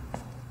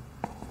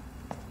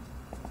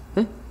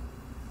哎，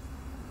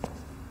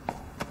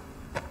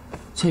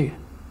千羽，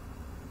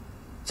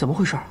怎么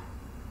回事？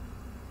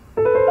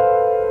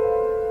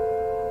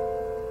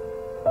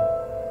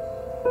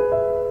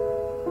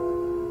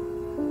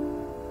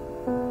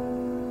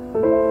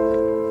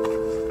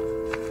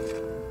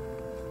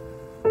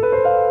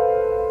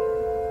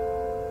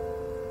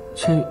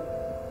千羽，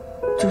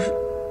这是……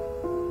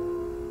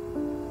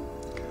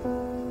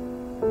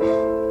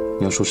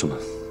你要说什么？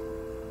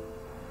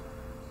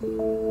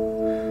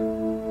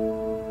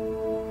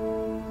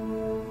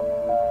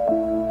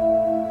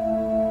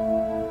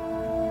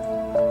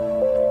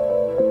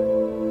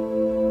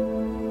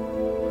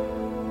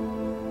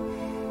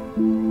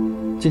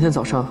今天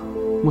早上，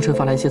牧尘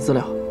发来一些资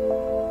料，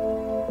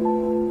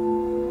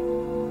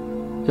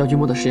姚君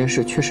墨的实验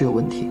室确实有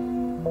问题。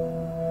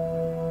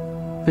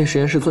被实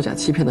验室作假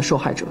欺骗的受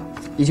害者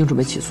已经准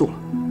备起诉了。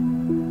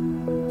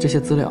这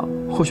些资料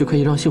或许可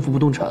以让幸福不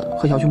动产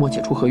和姚君墨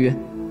解除合约，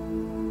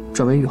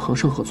转为与恒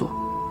盛合作。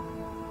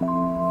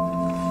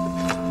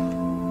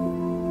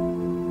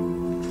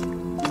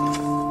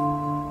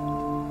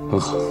很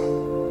好，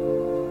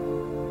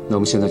那我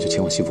们现在就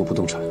前往幸福不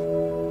动产，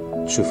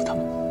说服他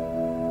们。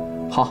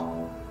好。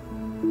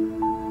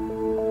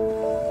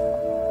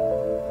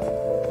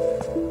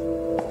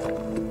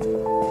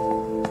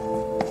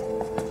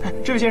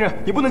这位先生，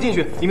你不能进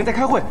去，里面在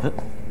开会。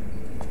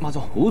马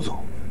总，胡总，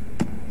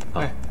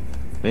哎，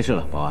没事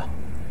了，保安，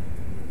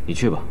你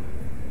去吧。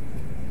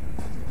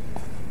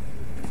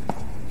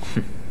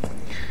哼，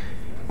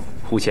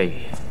胡千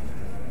羽，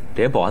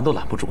连保安都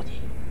拦不住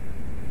你。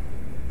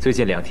最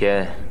近2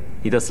天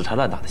你的死缠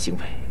烂打的行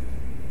为，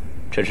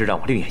真是让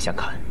我另眼相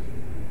看。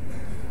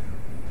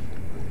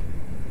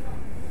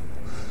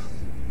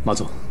马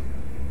总，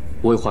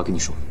我有话跟你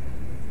说。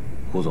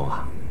胡总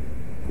啊，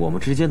我们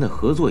之间的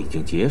合作已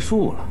经结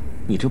束了，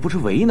你这不是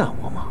为难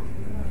我吗？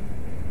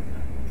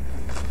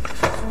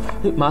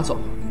马总，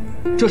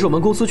这是我们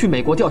公司去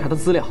美国调查的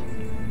资料，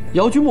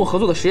姚君墨合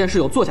作的实验室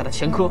有作假的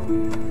前科，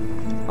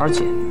而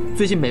且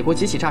最近美国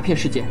几起诈骗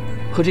事件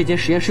和这间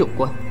实验室有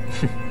关。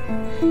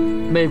哼，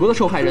美国的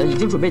受害人已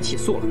经准备起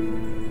诉了，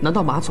难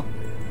道马总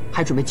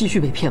还准备继续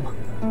被骗吗？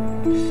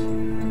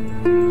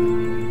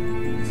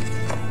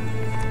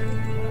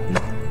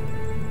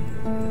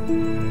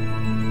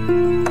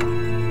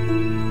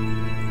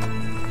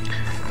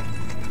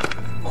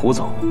胡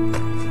总，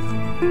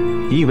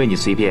你以为你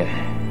随便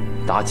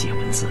打几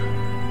文字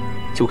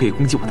就可以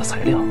攻击我的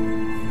材料？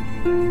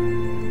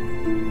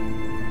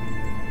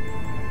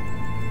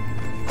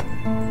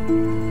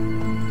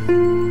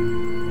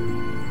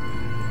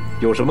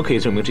有什么可以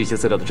证明这些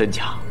资料的真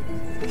假？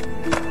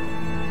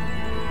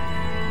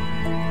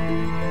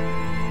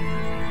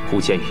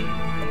胡千羽，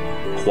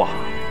话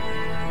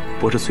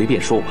不是随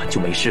便说完就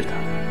没事的。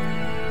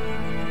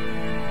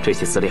这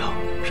些资料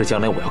是将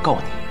来我要告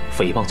你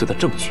诽谤罪的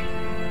证据。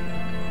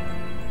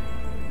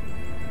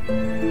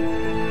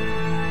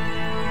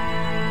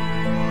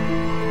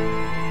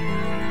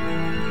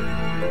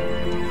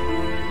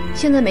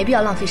现在没必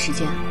要浪费时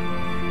间，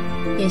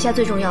眼下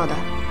最重要的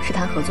是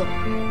谈合作。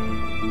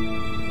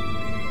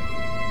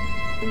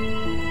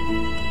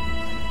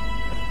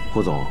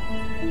胡总，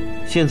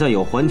现在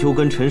有环球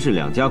跟陈氏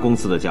2家公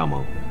司的加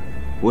盟，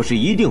我是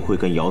一定会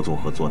跟姚总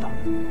合作的。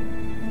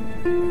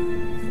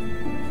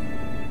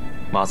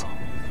马总，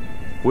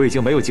我已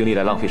经没有精力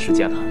来浪费时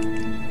间了。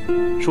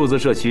数字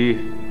社区，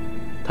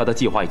他的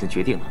计划已经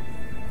决定了，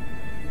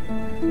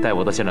带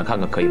我到现场看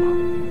看可以吗？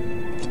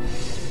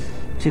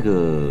这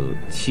个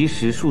其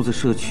实数字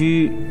社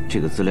区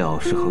这个资料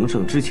是恒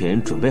盛之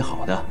前准备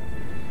好的，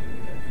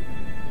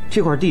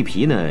这块地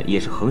皮呢也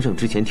是恒盛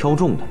之前挑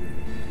中的，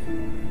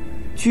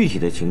具体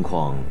的情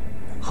况，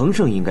恒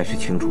盛应该是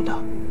清楚的。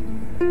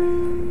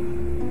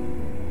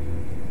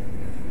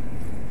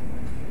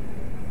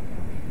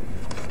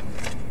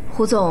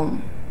胡总，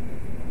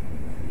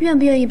愿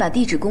不愿意把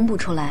地址公布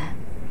出来，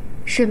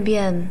顺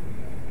便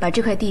把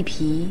这块地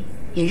皮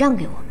也让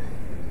给我们？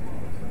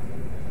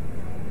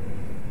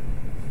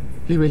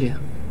林维莲，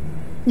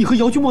你和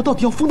姚君墨到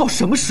底要疯到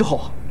什么时候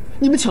啊？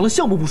你们抢了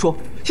项目不说，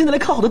现在连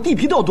看好的地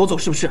皮都要夺走，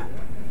是不是？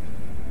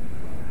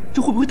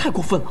这会不会太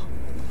过分了？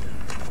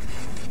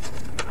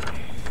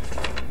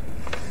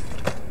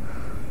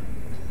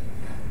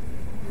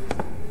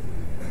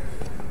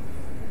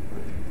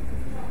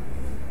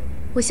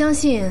我相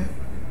信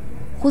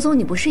胡总，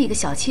你不是一个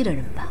小气的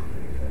人吧？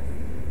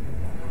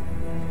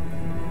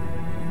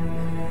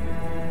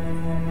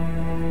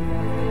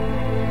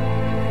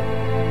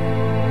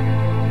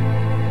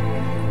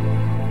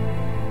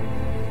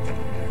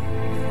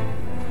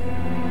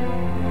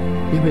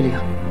林美玲，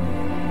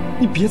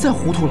你别再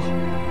糊涂了，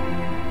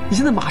你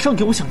现在马上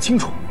给我想清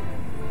楚，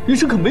人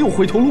生可没有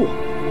回头路。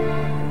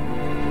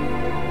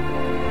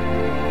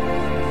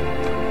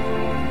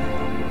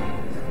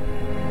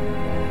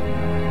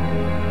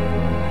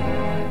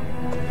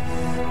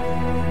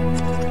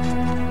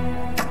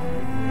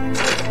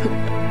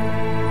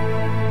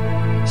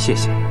谢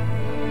谢。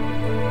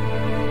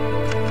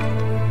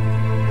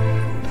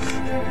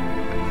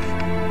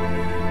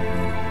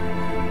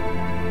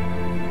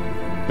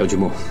姚君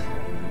梦，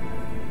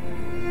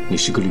你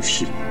是个律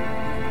师，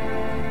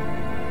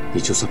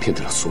你就算骗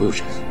得了所有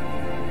人，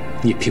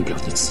你也骗不了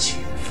你自己。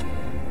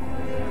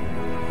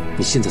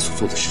你现在所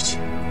做的事情，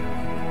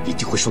一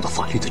定会受到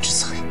法律的制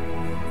裁。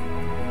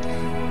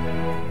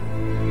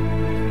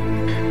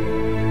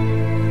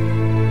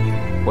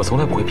我从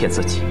来不会骗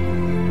自己。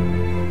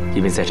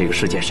因为在这个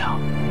世界上，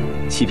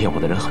欺骗我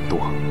的人很多。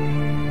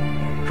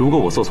如果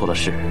我做错了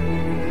事，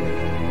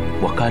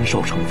我甘受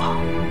惩罚，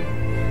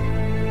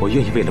我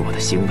愿意为了我的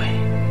行为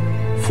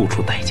付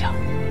出代价。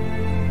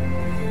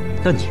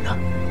那你呢？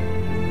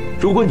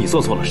如果你做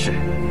错了事，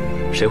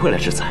谁会来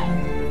制裁？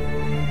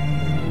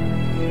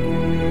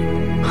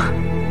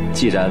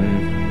既然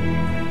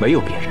没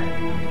有别人，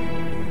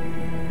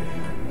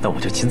那我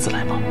就亲自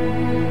来吧。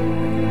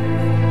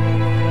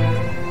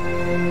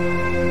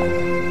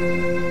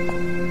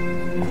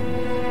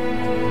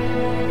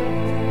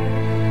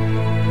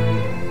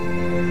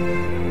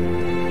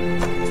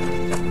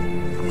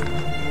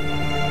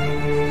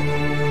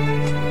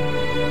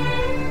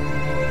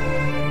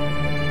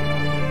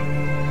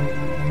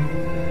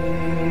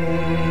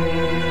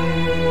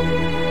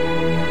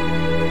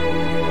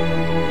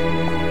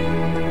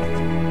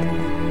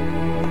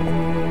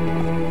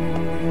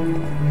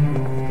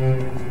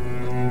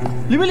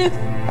林美玲，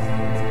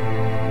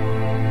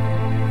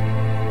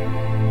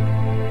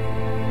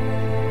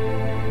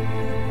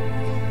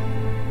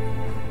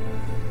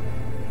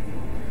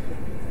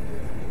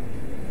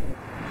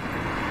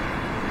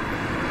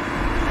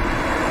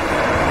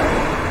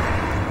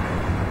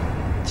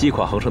击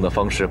垮恒盛的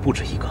方式不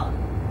止一个。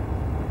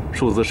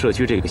数字社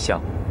区这个项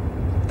目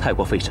太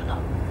过费神了，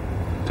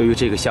对于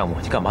这个项目，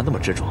你干嘛那么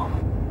执着？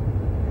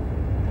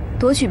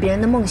夺取别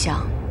人的梦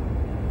想，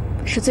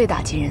是最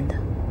打击人的。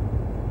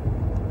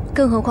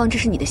更何况这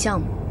是你的项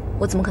目，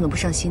我怎么可能不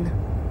上心呢？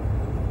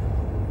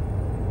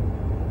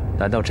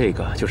难道这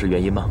个就是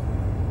原因吗？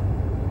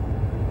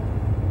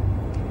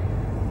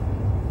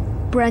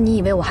不然你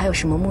以为我还有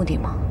什么目的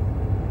吗？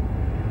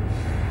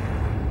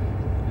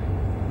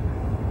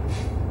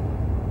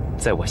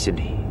在我心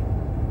里，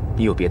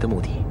你有别的目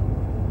的。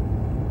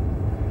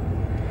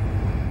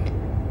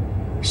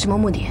什么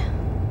目的？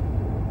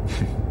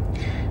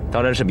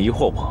当然是迷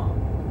惑我，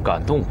感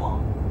动我，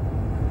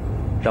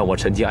让我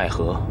沉浸爱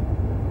河，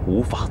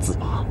无法自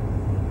拔。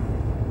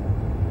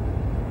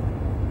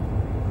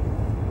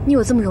你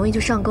有这么容易就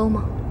上钩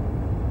吗？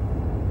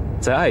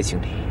在爱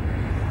情里，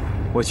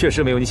我确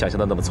实没有你想象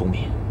的那么聪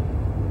明。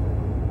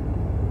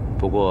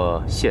不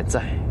过现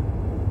在，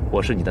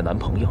我是你的男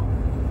朋友。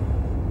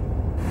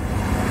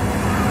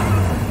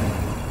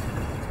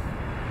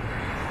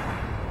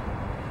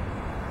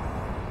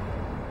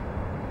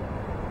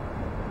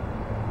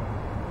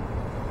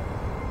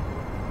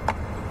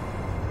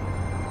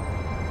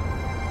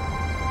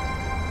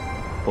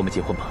我们结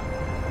婚吧。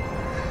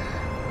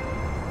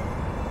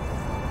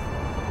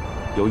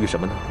犹豫什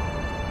么呢？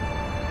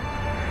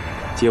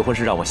结婚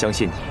是让我相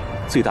信你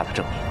最大的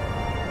证明。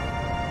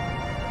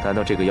难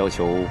道这个要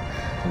求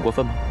很过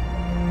分吗？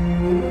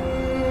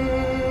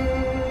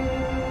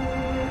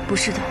不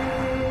是的，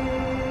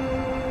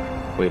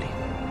魏玲，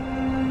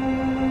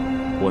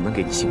我能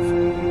给你幸福。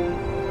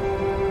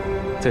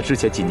在之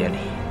前几年里，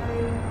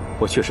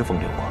我确实风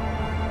流过，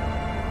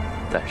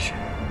但是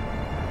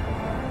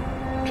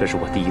这是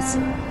我第一次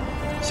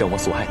向我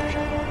所爱的人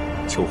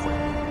求婚。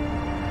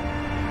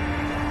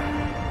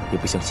你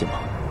不相信吗？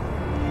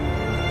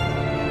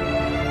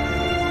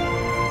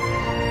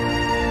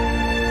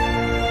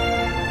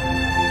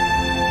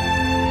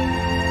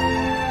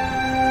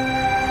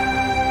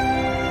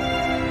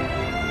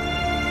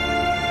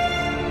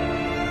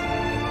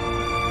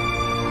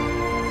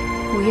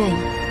我愿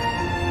意。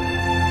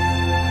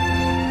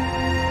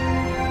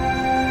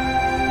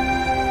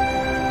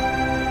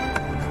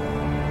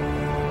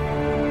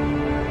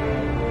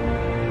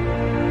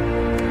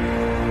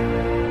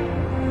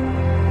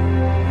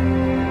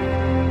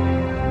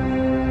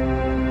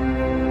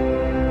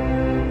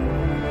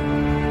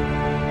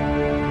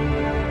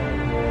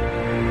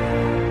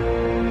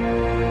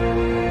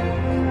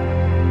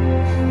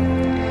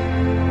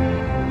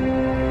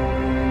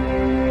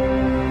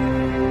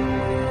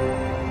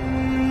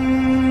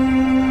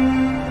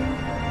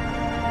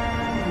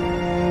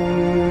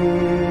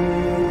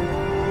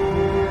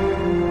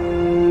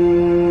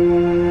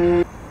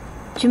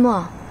君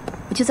墨，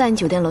我就在你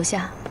酒店楼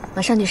下，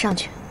马上就上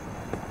去。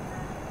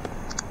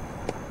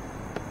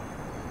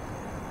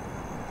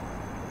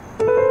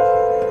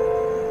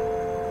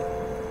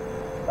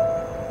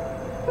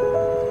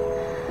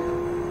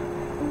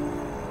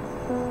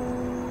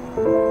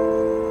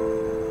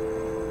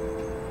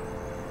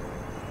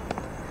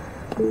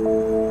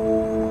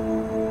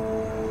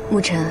沐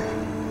晨，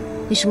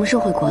你什么时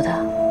候回国的？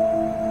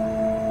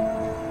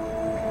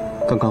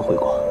刚刚回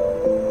国，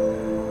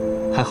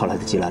还好来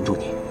得及拦住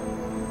你。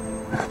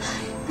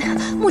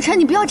沐晨，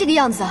你不要这个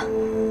样子。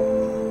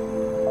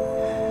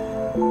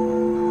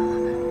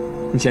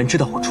你既然知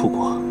道我出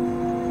国，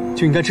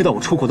就应该知道我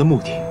出国的目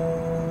的。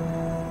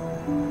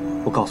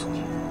我告诉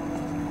你，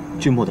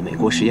君莫的美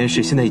国实验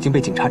室现在已经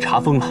被警察查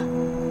封了。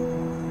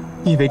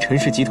你以为陈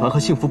氏集团和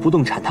幸福不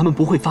动产他们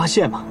不会发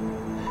现吗？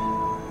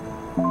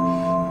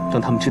让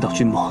他们知道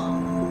君莫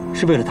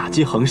是为了打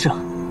击恒盛，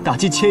打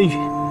击千羽，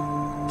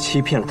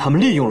欺骗了他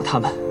们，利用了他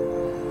们，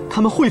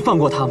他们会放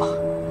过他吗？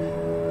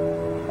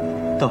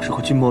到时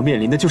候君莫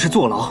面临的就是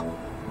坐牢。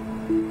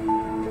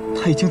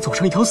他已经走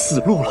上一条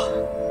死路了，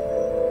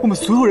我们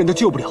所有人都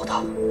救不了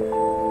他。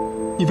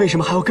你为什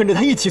么还要跟着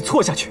他一起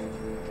错下去？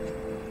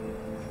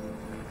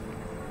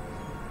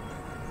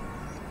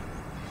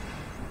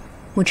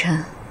沐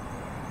晨，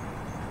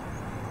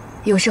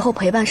有时候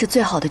陪伴是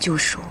最好的救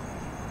赎。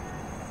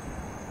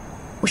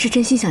我是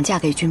真心想嫁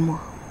给君莫。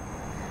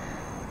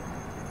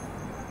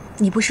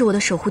你不是我的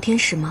守护天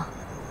使吗？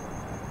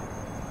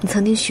你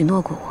曾经许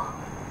诺过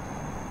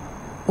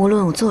我，无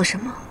论我做什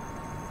么，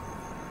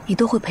你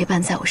都会陪伴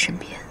在我身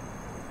边。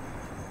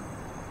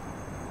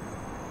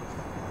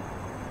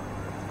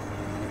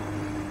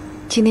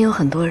今天有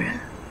很多人，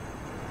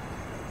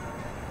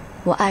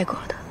我爱过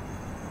的，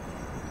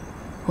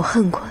我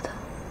恨过的，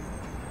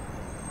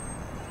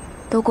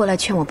都过来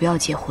劝我不要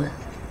结婚。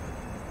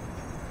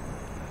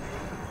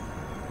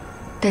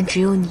但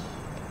只有你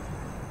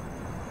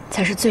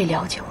才是最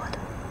了解我的，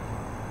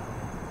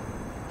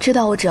知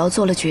道我只要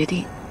做了决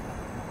定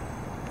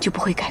就不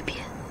会改变。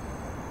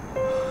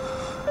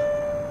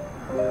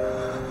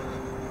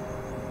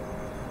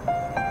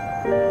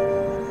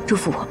祝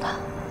福我吧。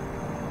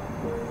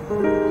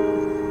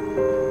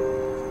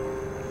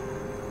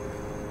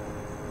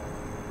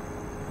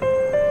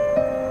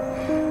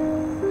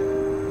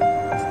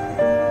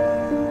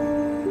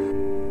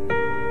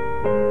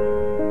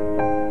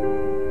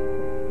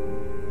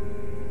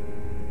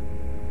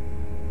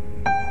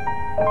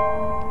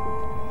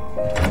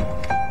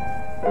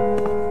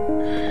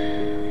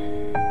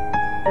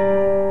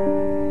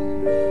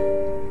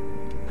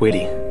威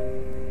灵，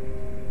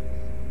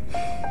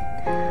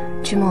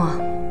君莫，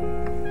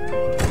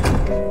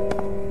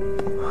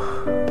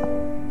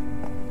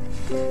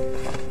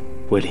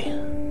威灵，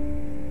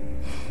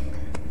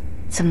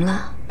怎么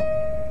了？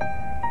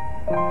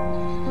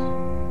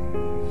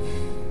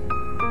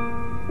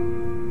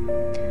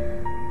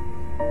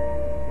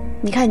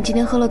你看你今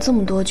天喝了这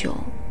么多酒，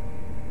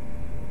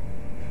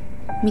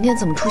明天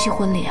怎么出席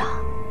婚礼啊？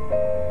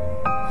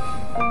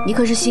你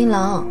可是新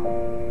郎，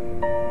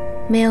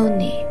没有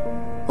你，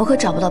我可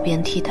找不到别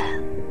人替代。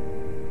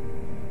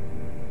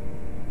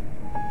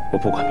我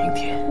不管明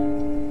天，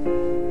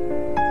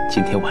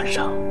今天晚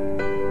上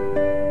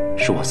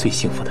是我最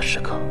幸福的时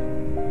刻。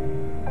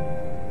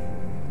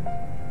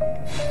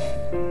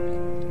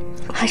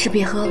还是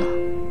别喝了，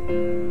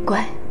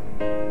乖。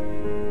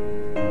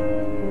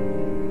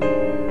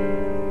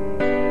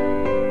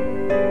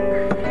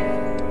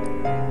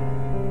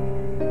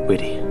威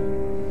廉，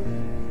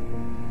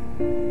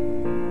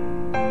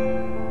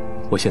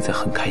我现在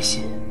很开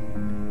心，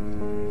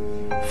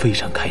非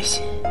常开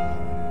心，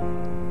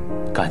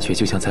感觉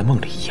就像在梦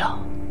里一样。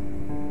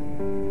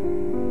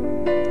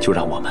就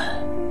让我们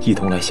一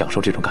同来享受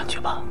这种感觉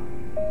吧。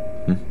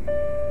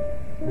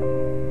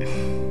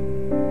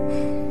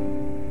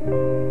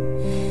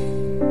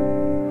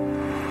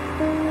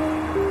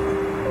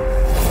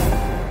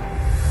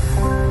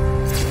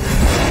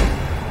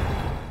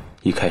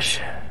一开始，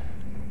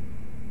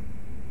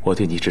我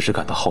对你只是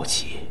感到好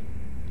奇。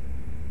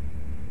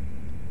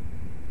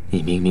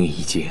你明明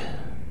已经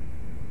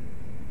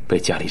被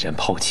家里人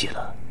抛弃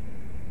了，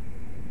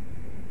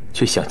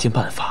却想尽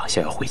办法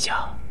想要回家。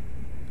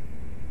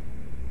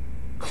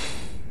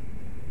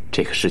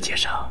这个世界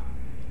上，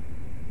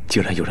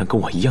竟然有人跟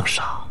我一样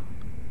傻。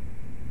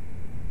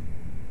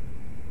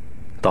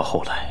到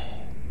后来，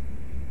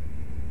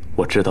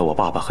我知道我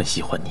爸爸很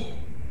喜欢你，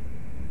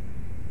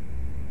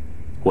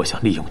我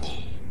想利用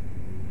你，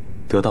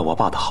得到我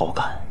爸的好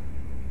感。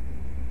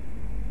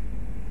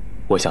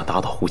我想打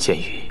倒胡千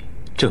羽，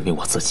证明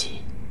我自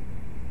己。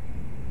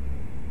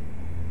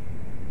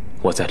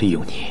我在利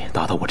用你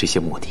达到我这些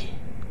目的。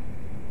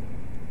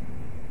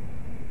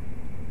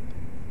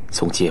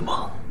从结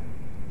盟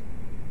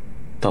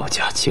到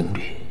假情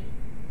侣，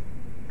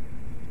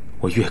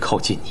我越靠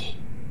近你，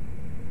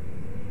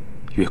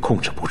越控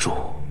制不住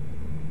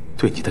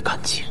对你的感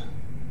情。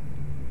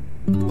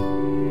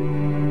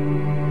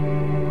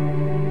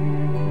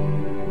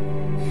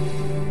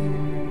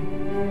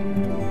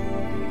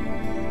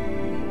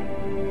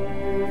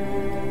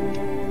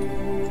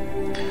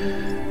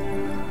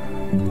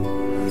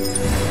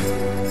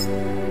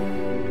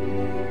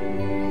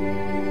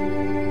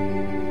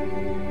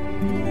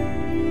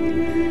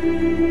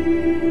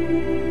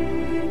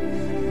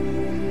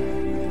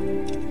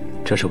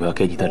这是我要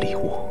给你的礼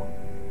物，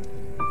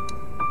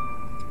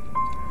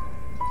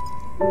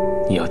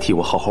你要替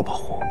我好好保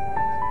护。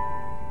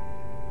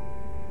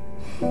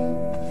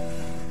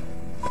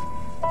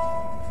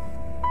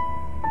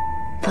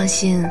放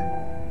心，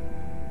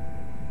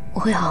我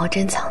会好好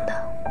珍藏的。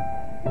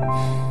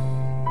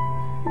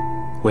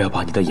我要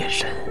把你的眼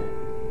神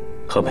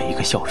和每一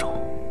个笑容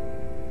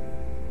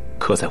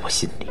刻在我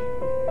心里。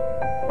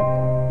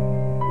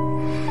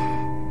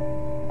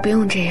不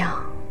用这样，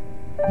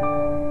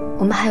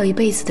我们还有一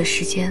辈子的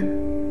时间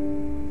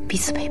彼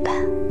此陪伴。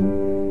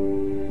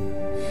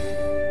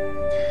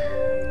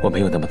我没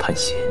有那么贪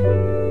心，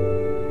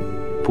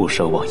不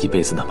奢望一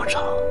辈子那么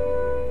长。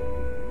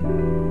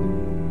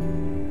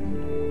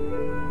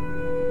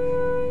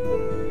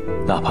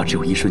哪怕只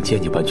有一瞬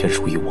间你完全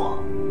属于我，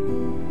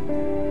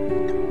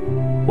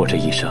我这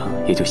一生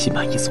也就心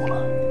满意足了。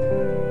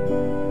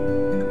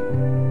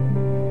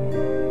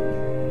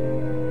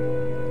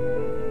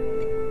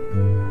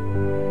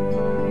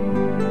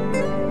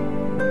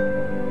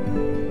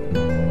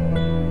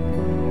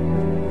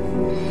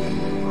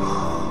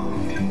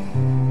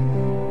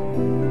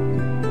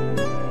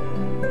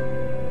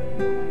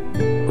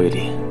魏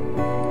玲，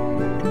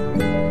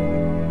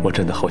我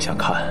真的好想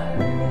看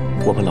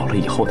我们老了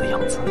以后的样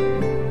子，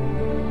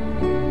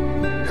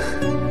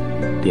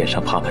脸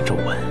上爬满皱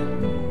纹，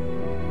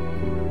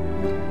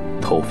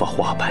头发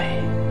花白。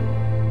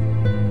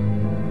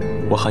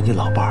我喊你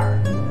老伴儿，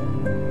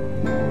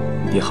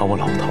你喊我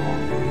老头。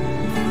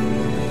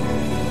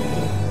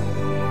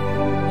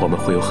我们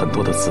会有很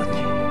多的子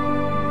女，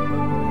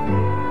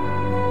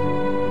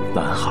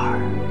男孩、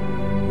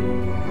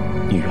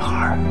女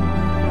孩，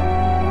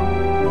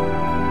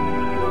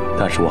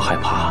但是我害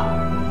怕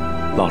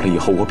老了以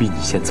后我比你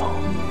先走，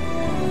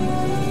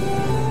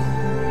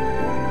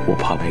我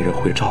怕没人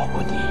会照顾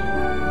你。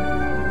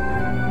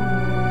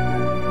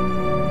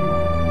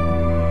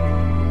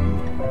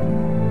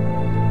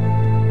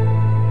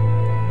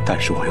但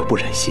是我又不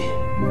忍心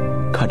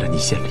看着你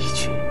先离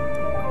去。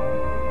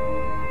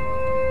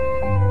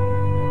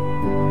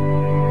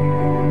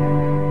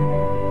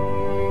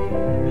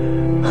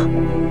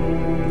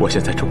我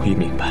现在终于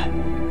明白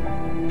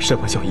什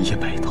么叫一夜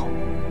白头。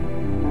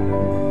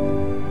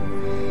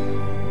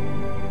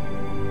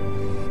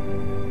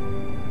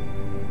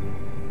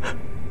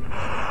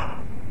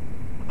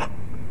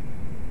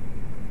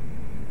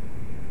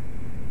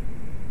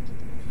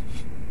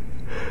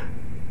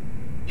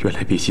原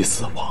来比起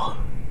死亡，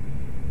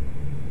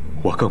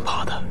我更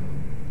怕的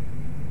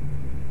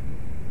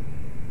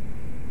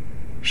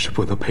是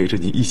不能陪着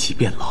你一起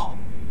变老。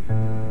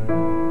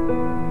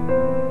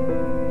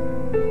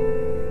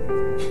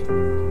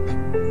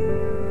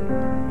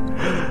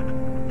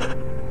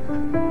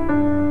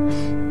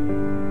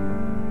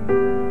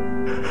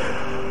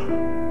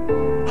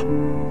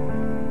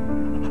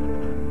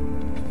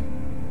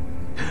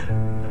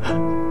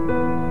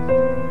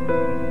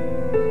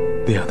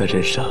那样的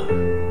人生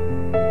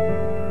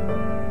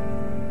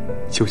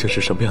究竟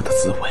是什么样的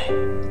滋味？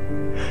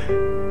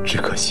只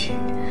可惜，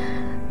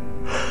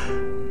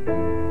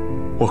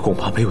我恐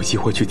怕没有机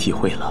会去体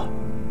会了。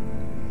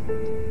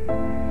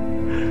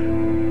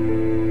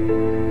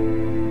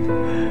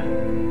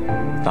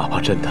哪怕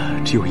真的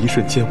只有一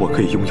瞬间我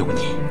可以拥有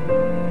你，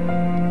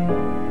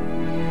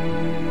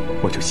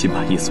我就心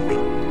满意足了。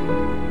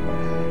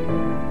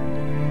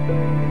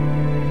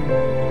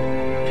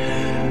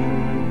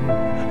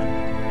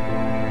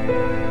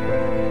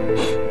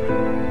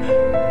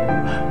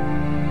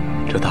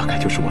这大概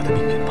就是我的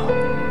命运吧。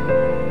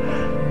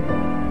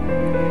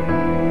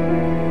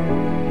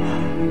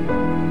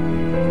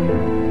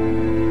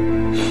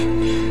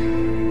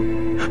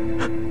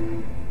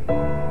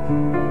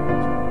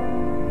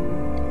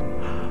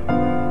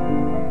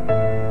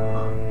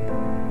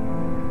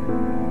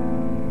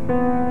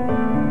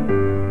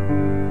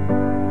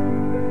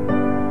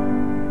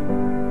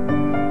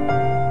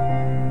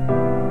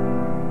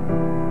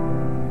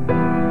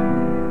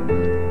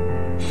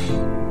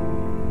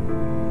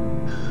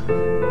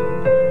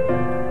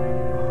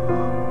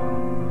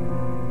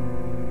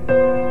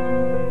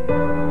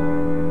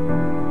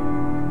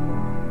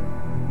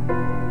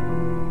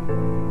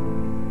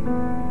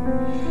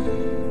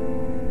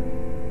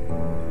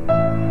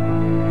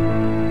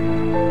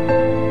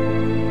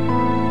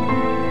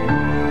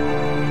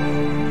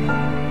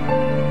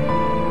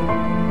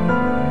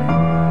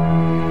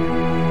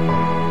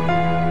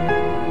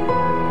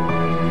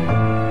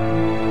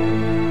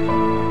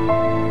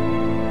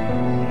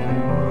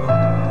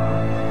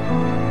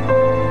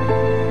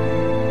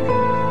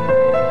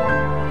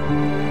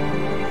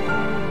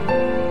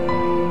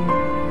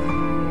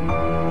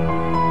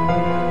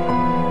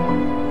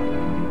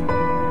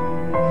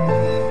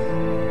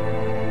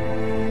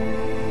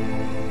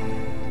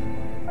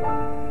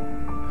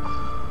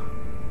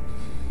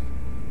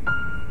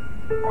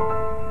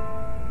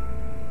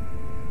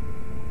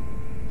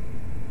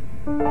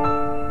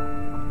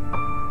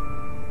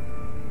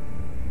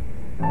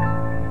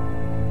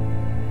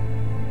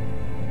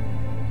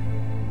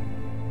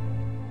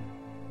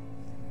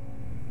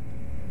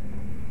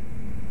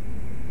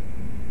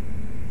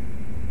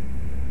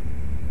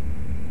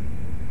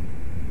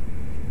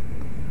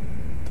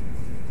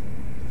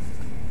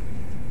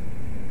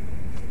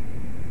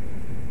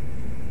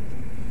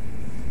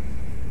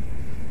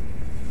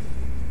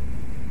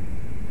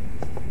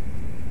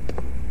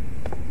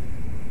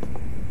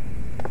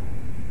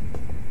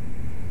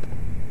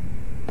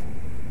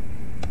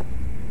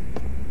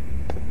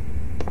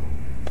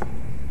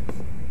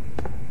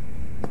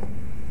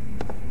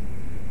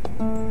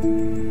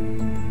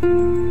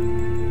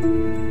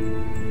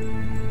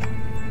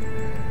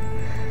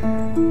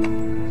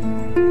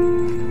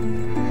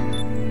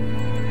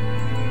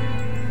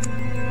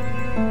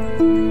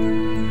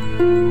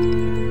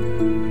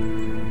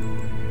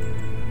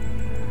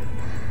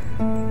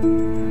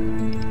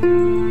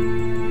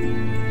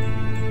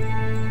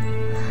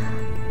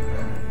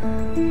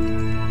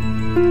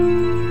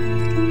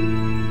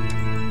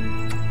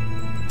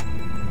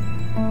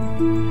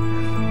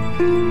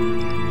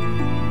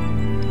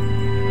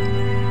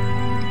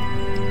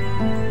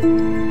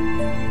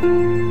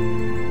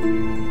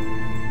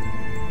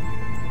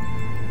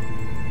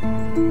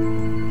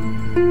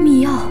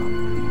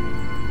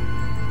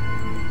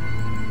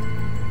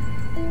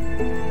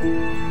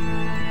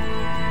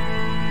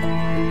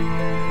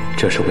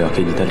这是我要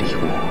给你的礼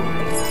物，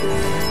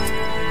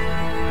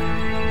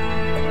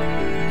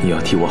你要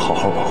替我好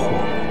好保护。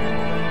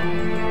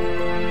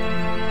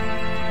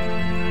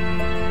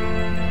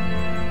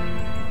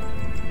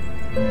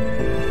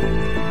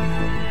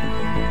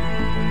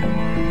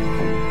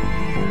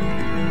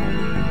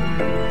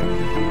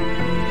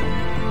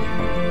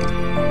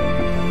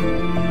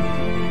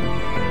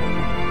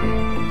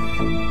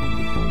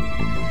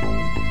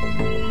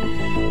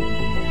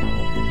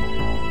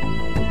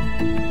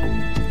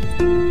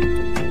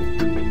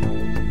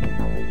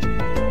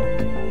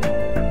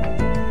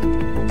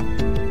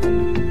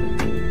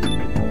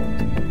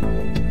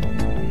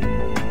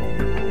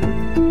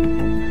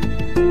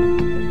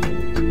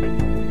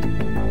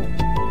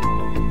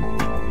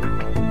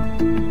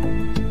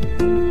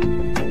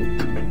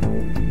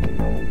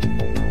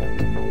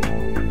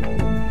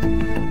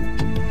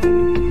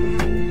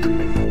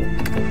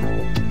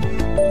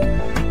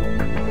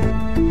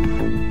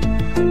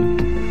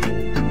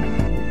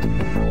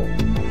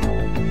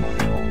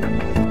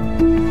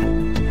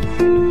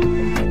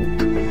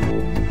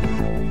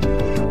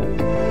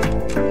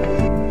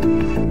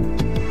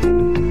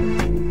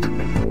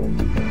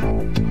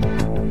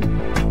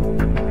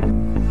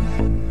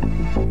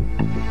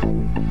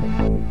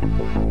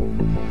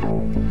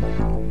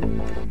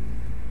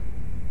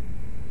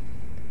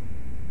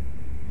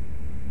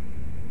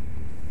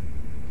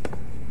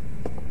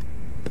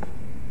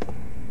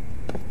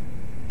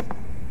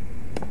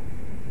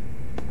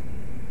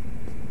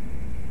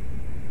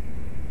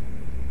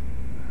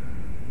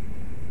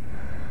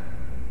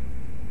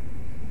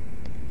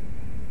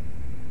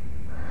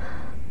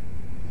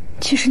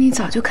其实你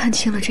早就看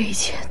清了这一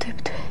切，对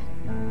不对？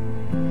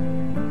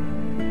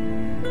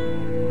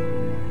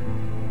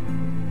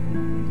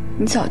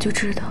你早就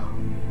知道，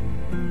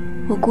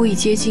我故意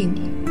接近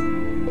你，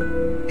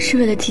是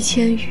为了替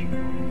千羽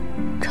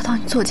找到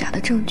你作假的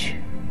证据。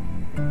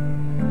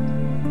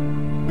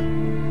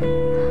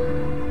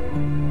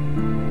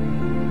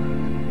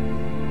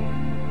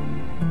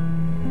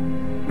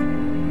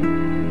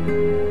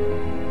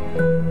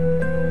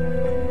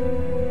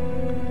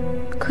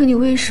可你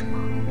为什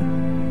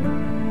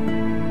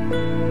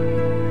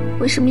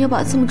么要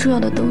把这么重要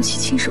的东西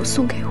亲手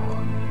送给我？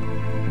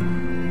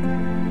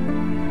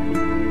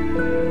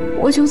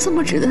我就这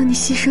么值得你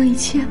牺牲一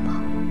切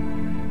吗？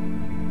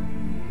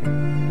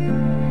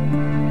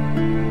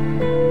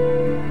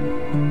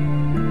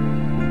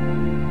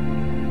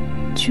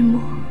君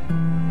莫，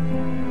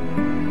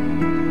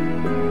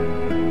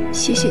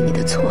谢谢你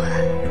的错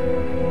爱。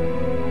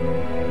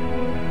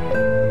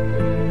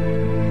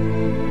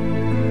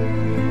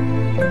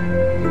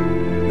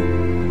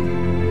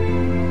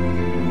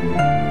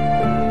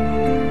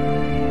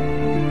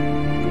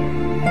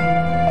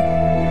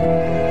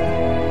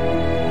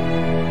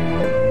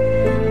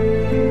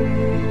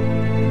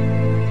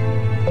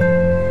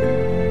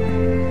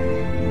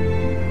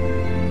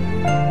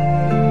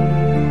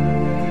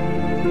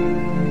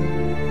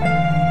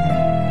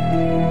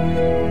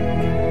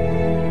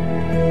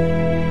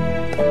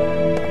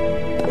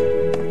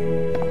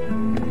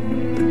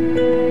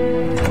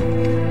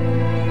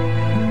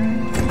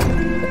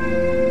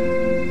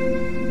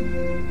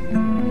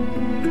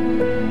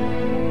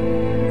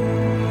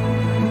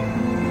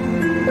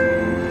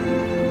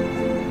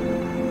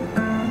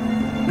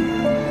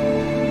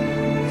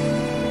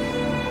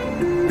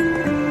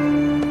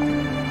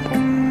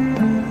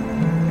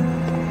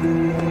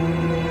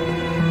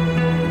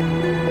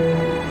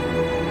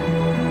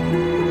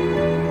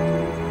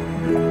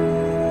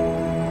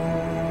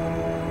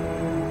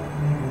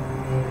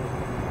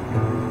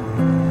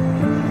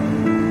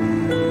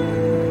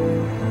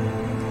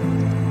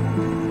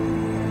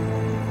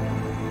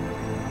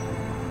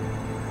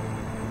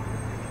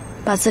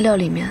把资料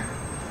里面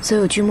所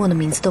有君莫的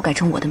名字都改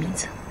成我的名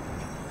字。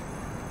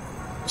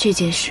这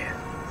件事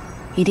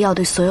一定要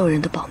对所有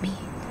人都保密，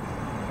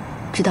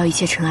直到一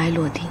切尘埃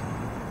落定。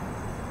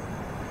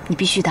你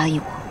必须答应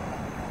我。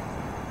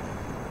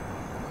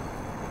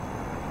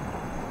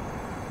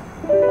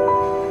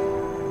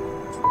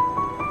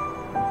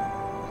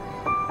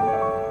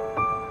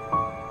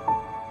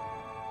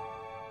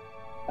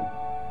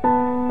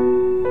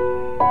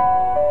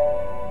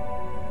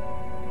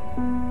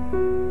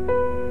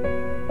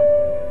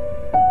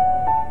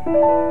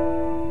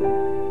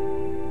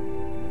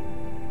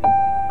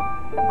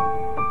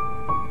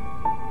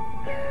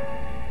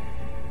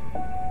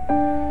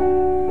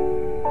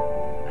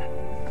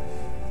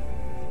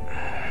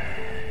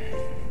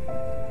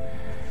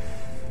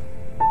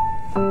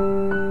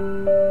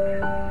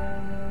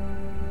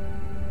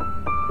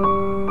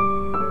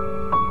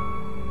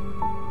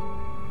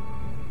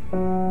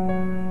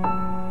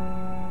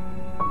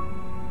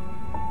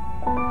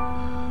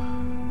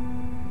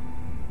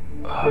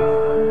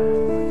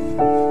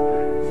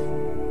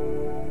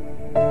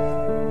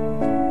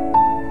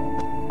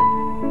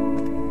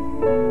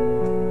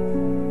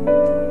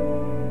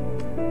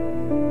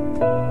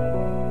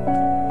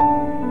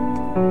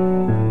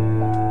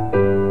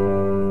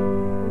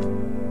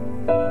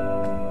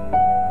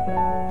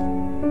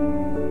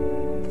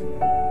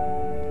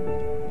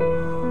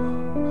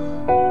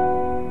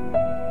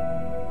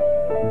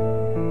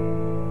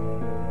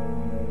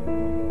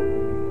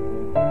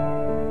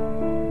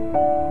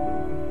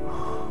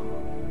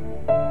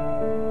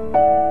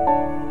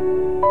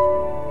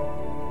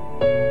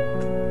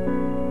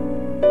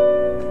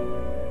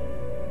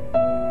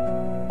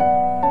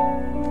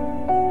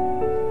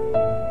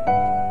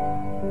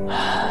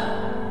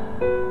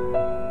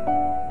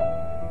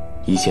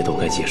一切都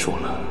该结束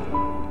了。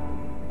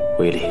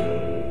维林，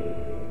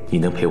你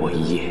能陪我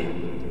一夜，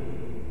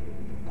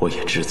我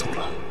也知足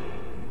了。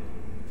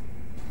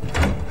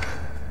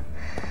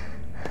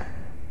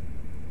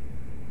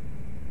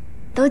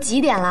都几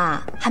点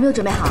啦？还没有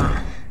准备好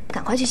啊？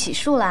赶快去洗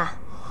漱啦！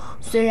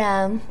虽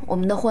然我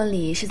们的婚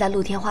礼是在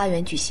露天花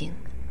园举行，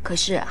可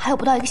是还有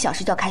不到1个小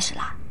时就要开始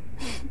啦。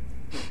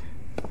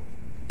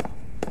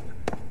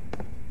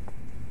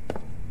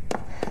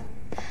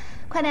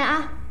快点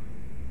啊！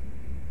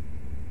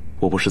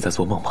我不是在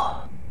做梦吗？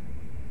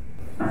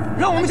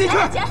让我们进去！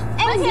哎，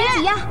你别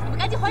急呀，你们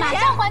赶紧还钱！马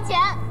上还钱！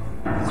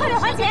快点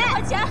还钱！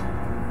还钱！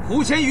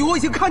胡千羽，我已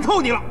经看透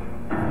你了。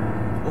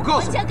我告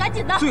诉你，还钱，赶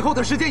紧的！最后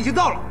的时间已经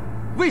到了，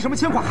为什么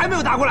欠款还没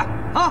有打过来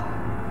啊？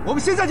我们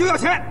现在就要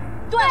钱！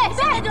对，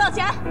现在就要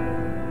钱！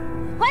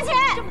还钱！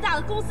这么大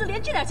的公司，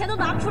连这点钱都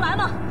拿不出来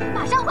吗？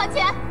马上还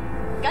钱！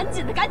赶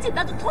紧的，赶紧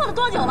的！都拖了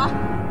多久了？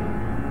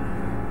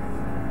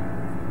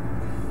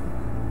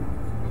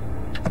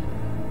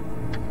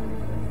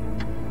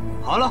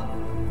好了，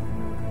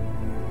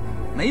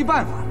没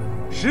办法，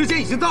时间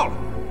已经到了。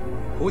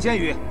胡千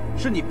羽，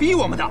是你逼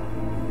我们的，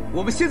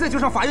我们现在就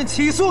上法院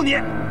起诉你。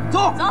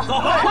走，走，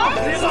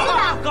起诉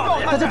他！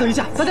大家等一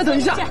下，大家等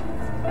一下。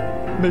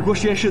美国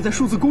实验室在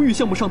数字公寓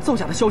项目上造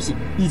假的消息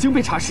已经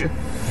被查实，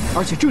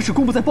而且正式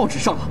公布在报纸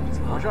上了。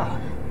怎么回事？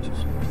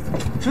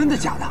真的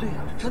假的？对呀，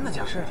真的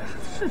假的？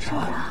是真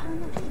的。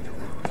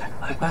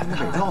哎，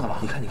看得到的吧？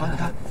你看，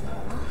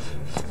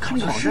看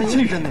这网站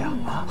是真的呀！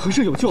恒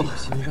盛有救了！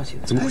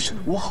怎么回事？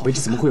为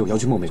止怎么会有姚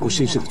君墨美国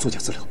实验室的作假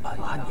资料？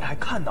你还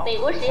看到？美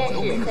国实验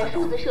室在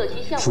数字社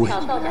区项目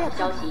上造假的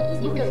消息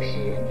已经证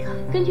实。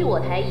根据我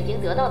台已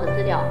经得到的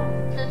资料，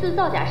此次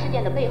造假事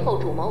件的背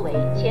后主谋为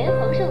前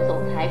恒盛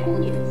总裁孤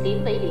女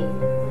林维玲。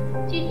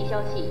具体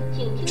消息，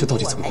请听。这到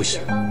底怎么回事？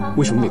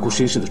为什么美国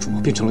实验室的主谋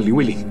变成了林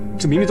维玲？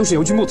这明明都是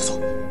姚君墨的错。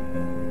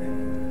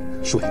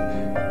舒伟，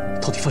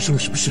到底发生了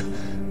什么事？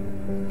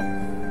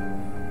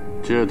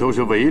这都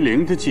是维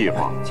玲的计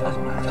划。乔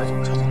总来了，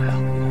乔总来了，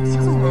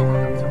乔总来了。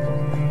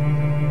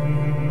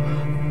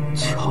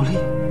乔丽，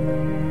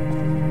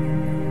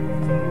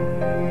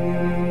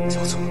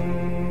乔总，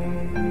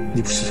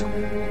你不是？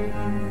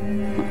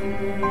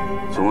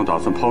从我打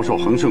算抛售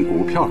恒盛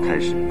股票开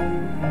始，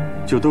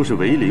就都是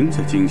维玲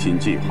在精心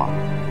计划。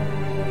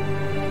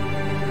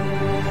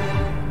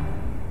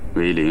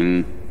维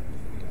玲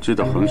知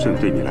道恒盛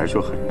对你来说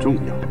很重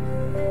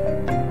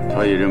要，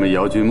他也认为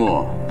姚君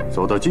墨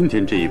走到今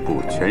天这一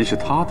步全是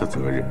他的责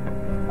任，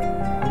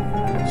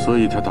所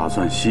以他打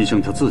算牺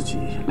牲他自己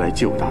来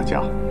救大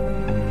家。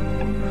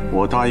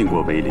我答应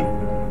过维玲，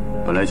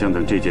本来想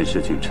等这件事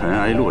情尘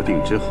埃落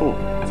定之后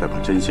再把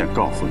真相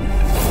告诉你。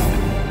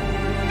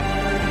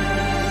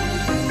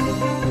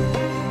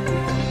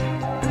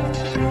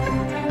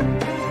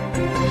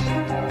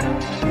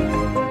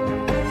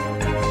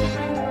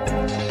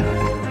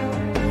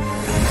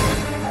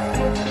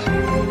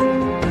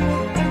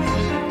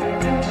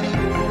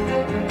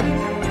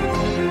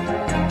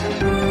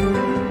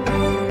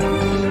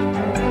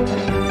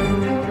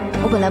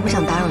我本来不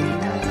想打扰您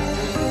的，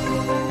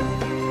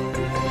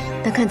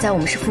但看在我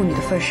们是父女的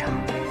份上，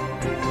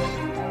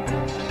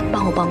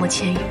帮我帮忙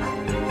千羽吧。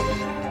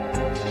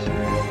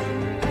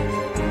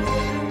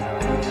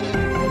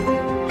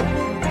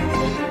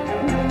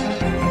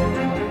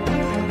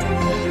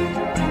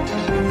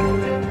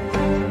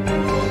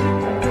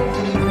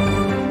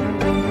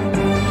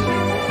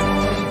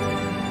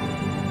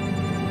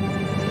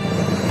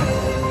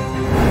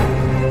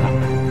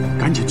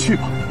赶紧去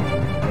吧，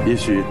也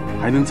许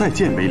还能再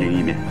见维玲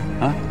一面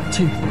啊！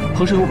千羽，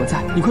恒盛有我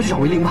在，你快去找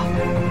维玲吧。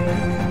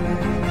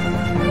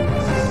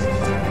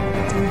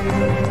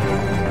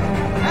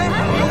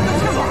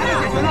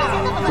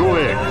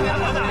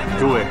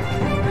诸位，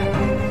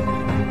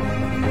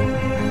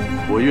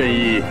我愿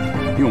意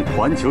用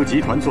环球集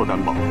团做担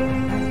保，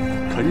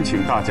恳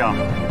请大家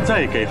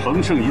再给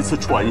恒盛一次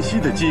喘息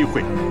的机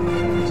会。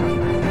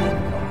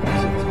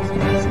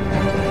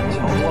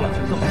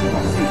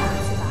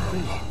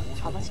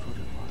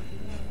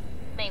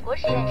美国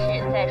实验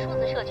室在数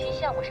字社区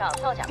项目上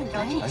造假的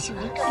消息已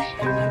经证实。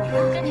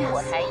根据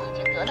我台已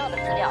经得到的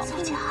资料，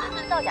此次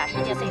造假事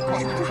件背后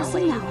主谋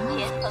为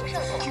前恒盛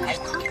总裁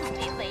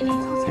林维玲。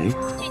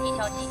具体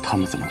消息，他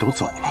们怎么都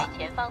走了？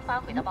前方发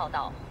回的报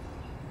道。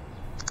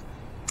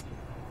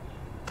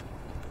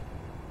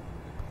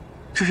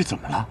这是怎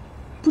么了？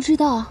不知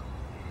道。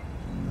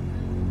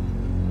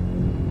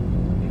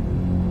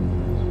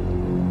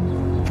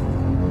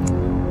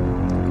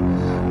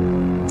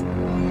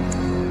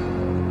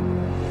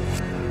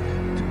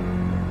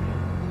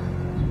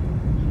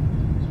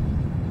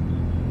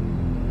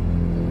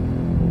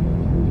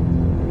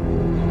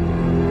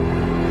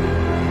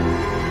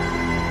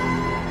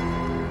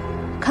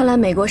看来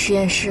美国实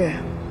验室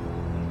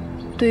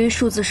对于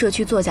数字社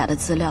区作假的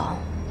资料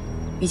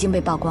已经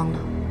被曝光了。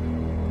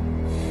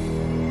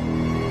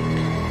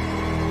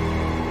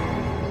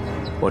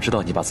我知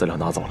道你把资料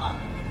拿走了，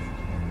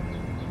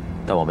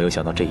但我没有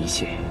想到这一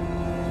切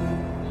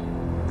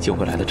竟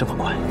会来得这么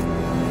快。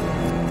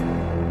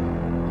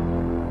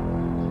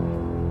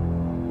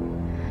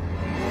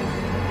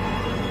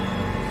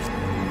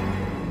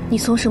你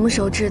从什么时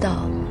候知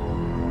道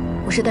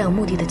我是带有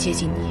目的的接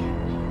近你？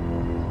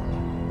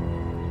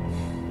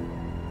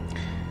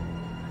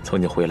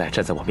从你回来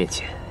站在我面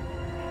前，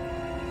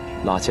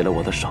拉起了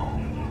我的手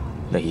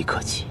那一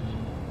刻起。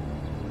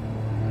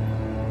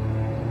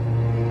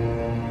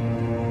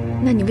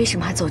那你为什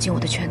么还走进我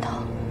的圈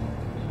套？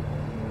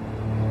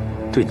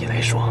对你来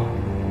说，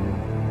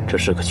这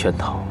是个圈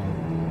套，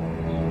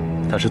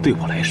但是对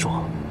我来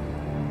说，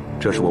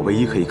这是我唯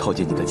一可以靠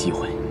近你的机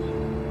会。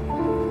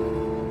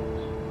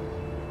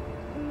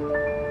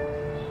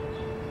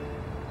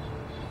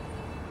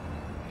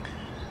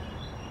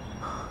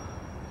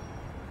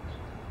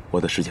我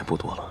的时间不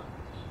多了，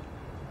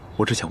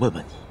我只想问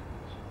问你，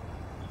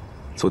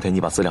昨天你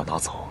把资料拿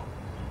走，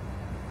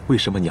为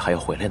什么你还要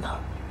回来呢？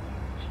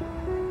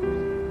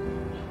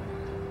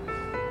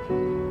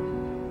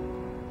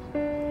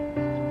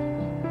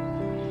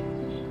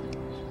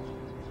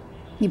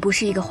你不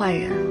是一个坏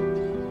人，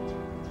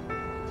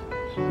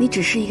你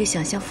只是一个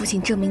想向父亲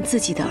证明自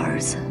己的儿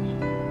子，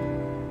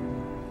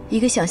一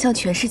个想向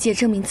全世界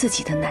证明自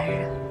己的男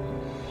人。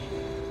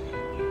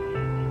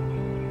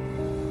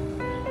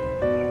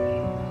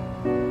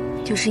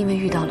就是因为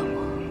遇到了我，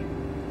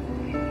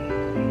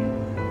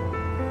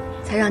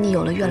才让你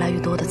有了越来越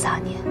多的杂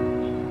念，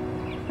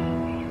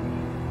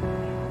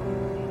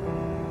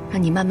让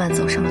你慢慢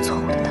走上了错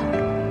误的道路。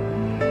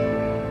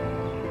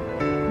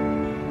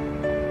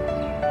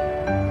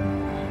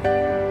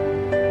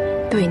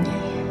对你，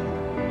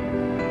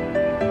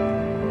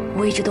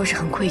我一直都是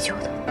很愧疚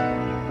的。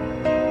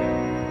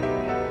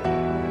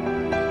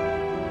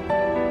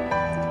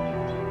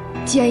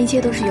既然一切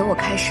都是由我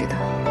开始的，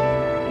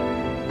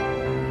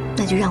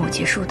那就让我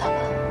结束它吧。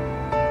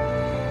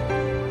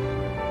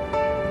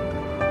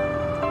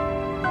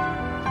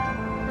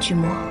君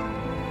莫，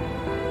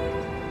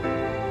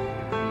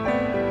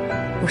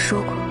我说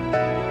过，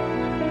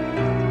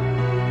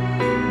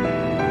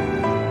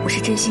我是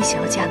真心想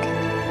要嫁给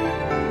你。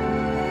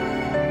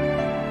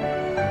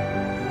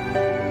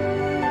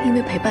因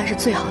为陪伴是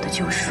最好的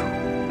救赎。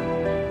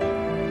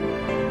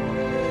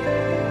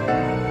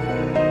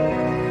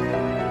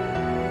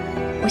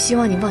我希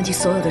望你忘记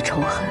所有的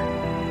仇恨，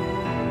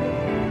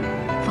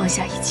放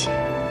下一切，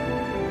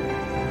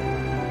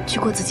去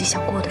过自己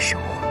想过的生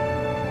活。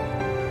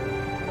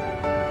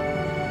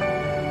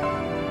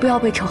不要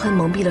被仇恨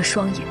蒙蔽了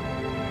双眼。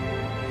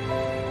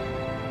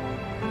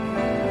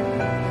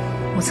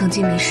我曾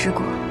经迷失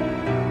过，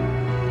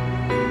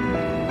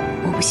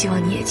我不希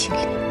望你也经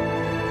历。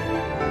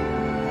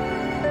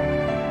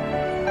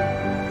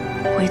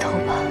回头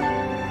吧，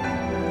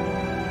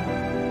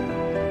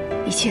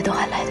一切都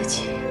还来得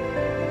及。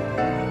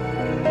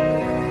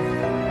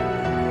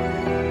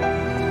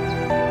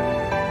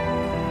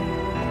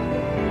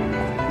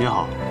您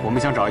好，我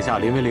们想找一下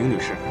林文玲女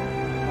士。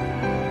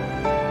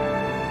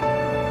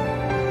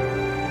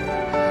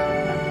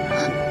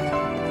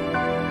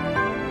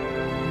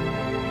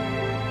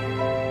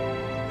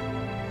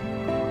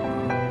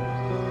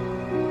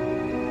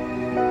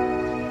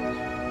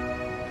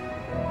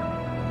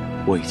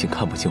我已经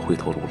看不清回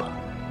头路了。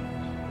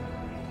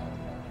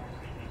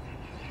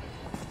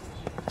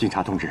警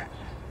察同志，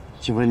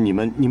请问你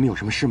们有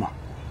什么事吗？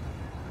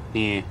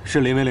你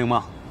是林文玲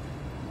吗？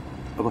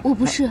我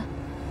不是。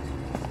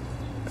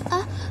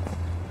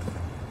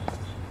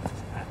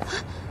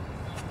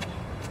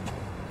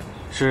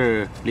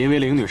是林文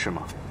玲女士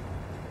吗？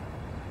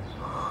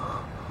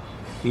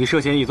你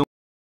涉嫌一宗。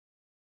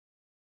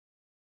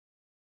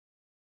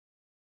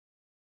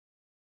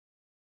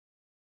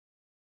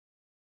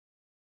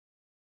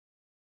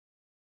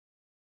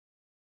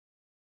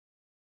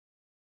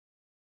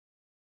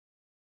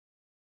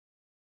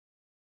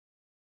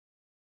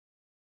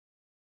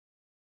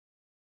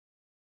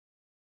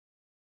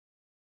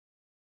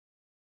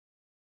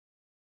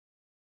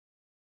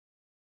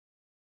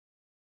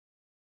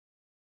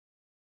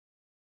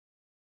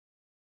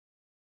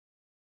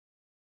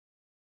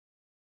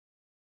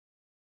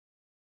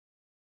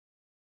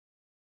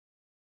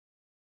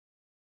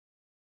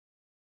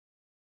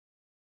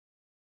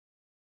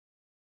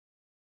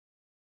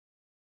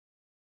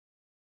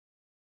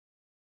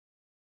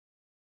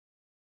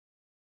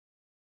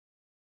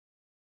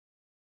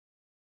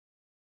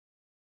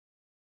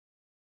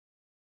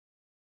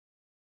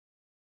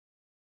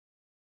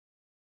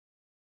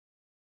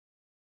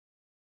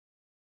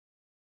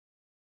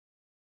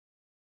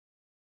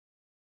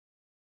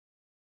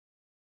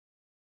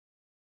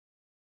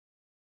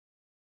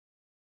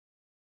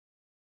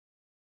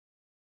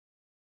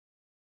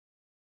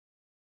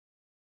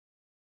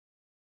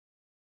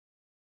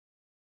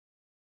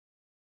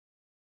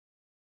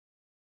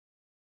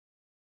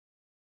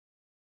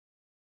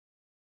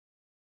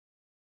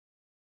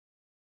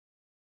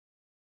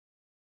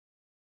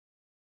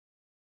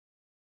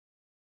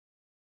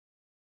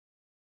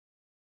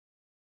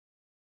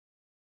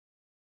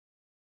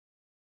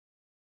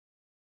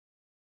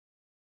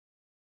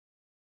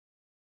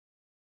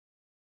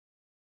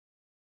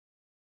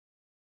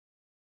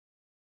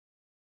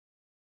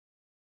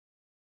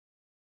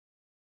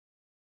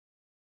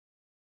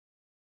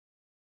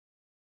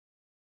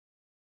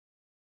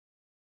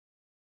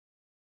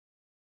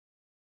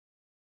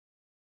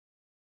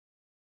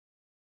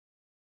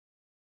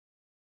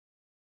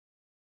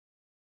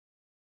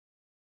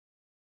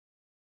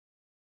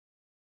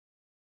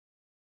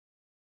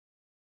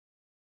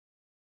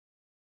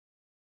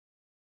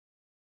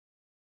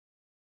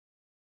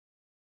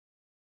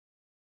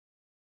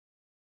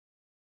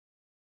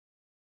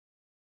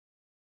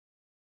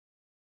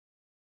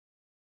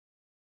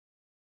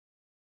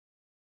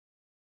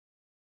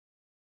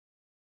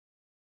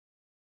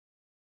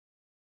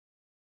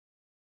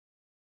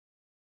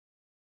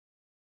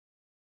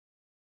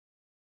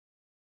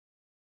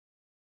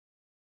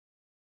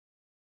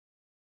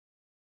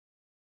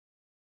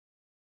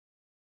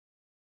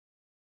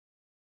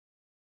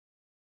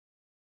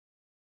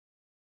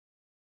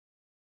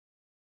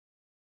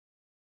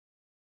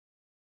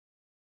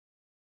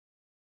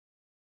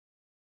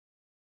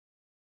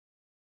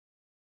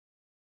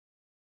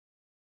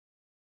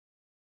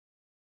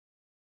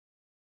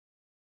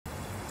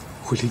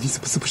慧玲，你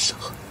怎么这么傻？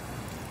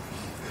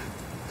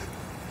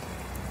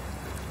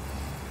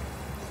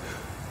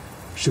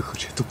任何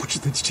人都不值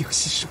得你这样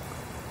牺牲。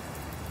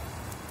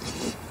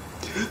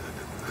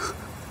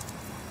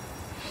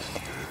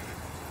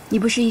你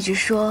不是一直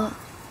说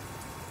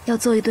要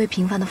做一对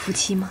平凡的夫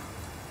妻吗？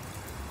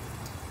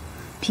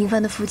平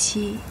凡的夫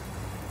妻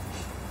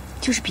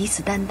就是彼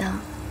此担当，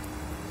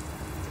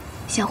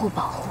相互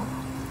保护。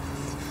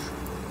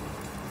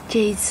这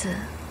一次，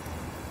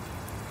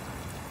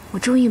我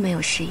终于没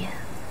有食言，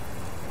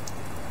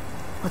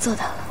我做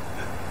到了。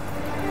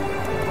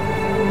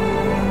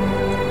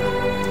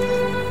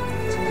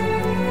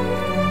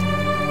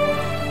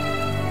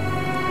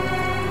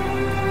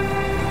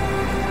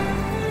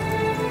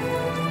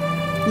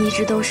你一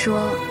直都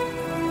说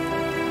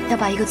要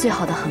把一个最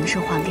好的恒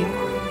生还给我，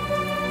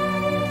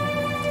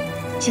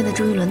现在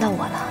终于轮到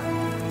我了，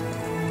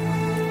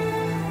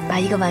把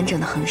一个完整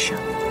的恒生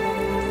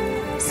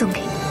送给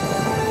你。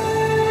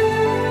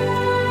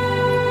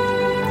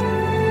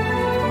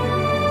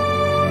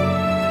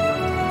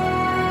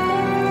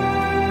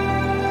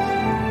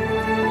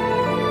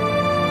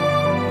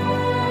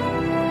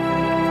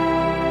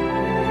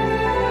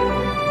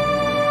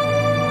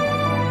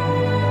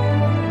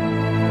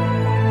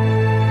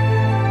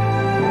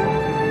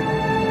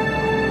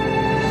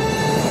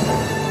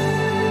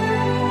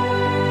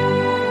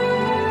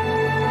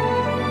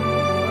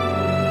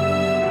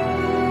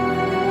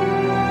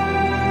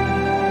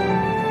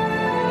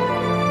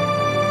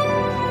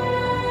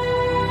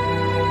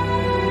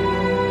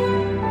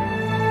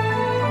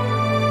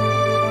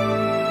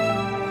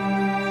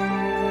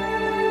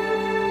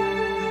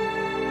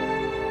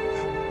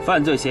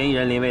犯罪嫌疑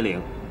人林维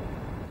玲，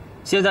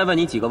现在问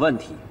你几个问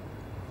题，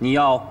你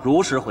要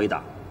如实回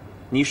答。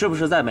你是不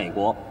是在美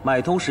国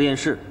买通实验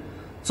室，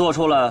做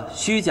出了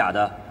虚假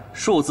的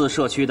数字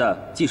社区的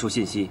技术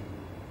信息？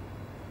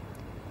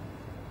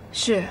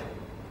是。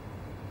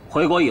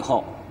回国以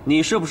后，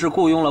你是不是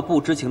雇佣了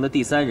不知情的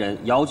第三人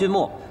姚君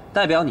墨，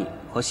代表你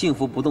和幸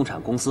福不动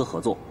产公司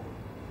合作？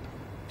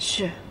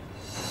是。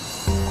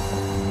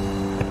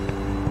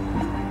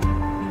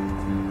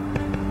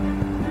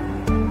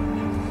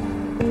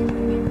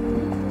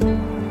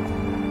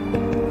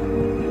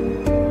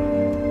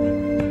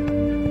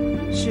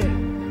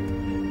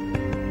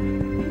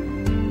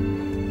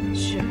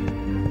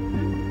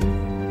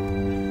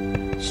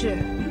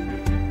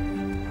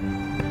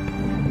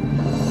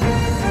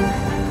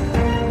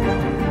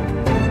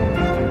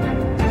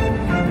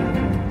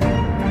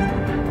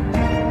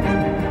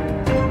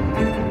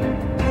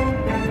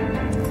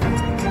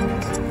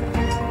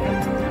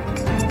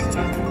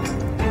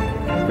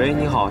喂，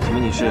你好，请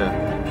问你是？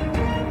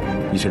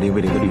你是林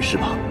维玲的律师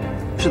吧？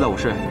是的，我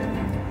是。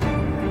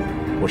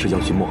我是姚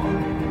君墨，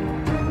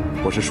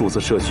我是数字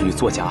社区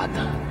作假案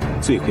的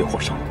罪魁祸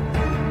首。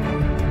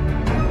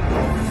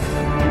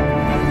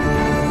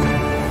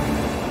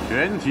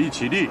全体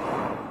起立，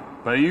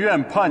本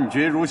院判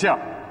决如下：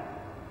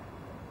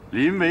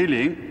林维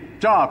玲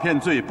诈骗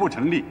罪不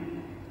成立，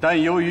但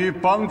由于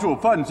帮助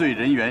犯罪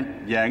人员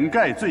掩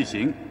盖罪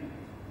行，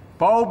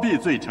包庇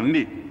罪成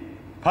立。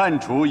判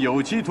处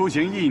有期徒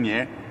刑1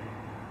年。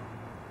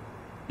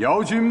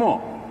姚君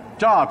墨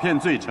诈骗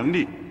罪成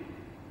立，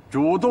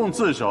主动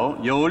自首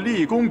有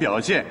立功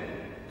表现，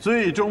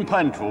最终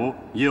判处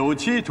有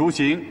期徒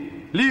刑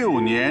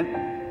6年。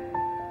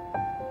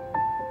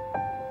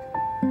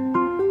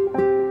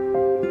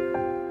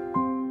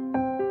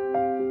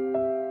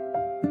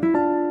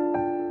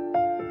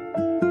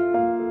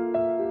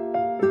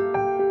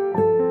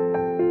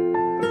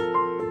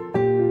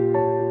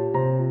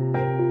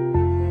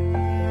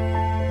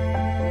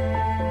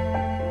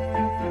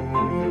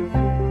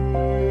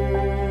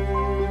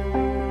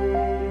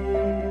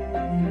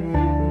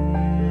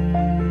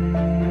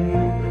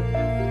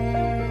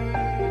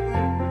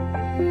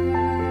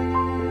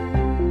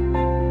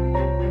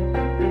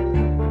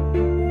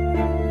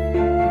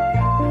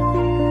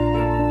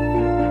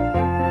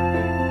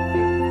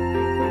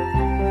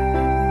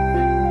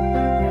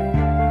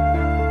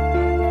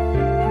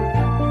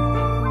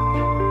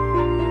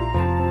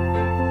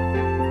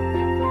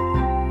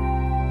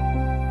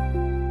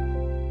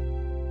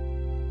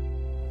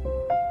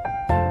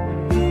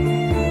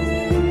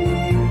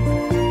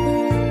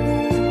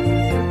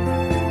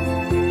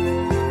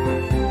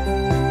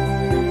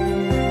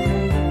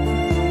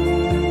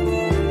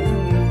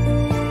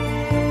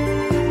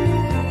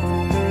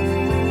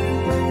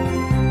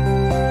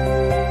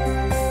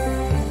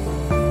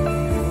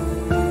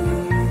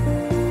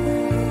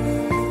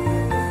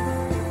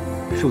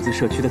数字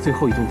社区的最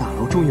后一栋大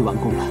楼终于完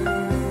工了，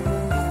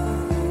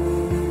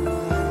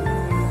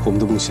我们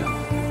的梦想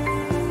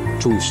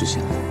终于实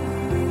现了。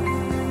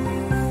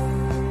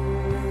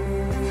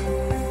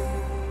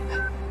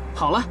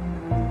好了，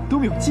多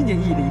么有纪念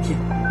意义的一天！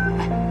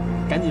来，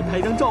赶紧拍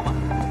一张照吧。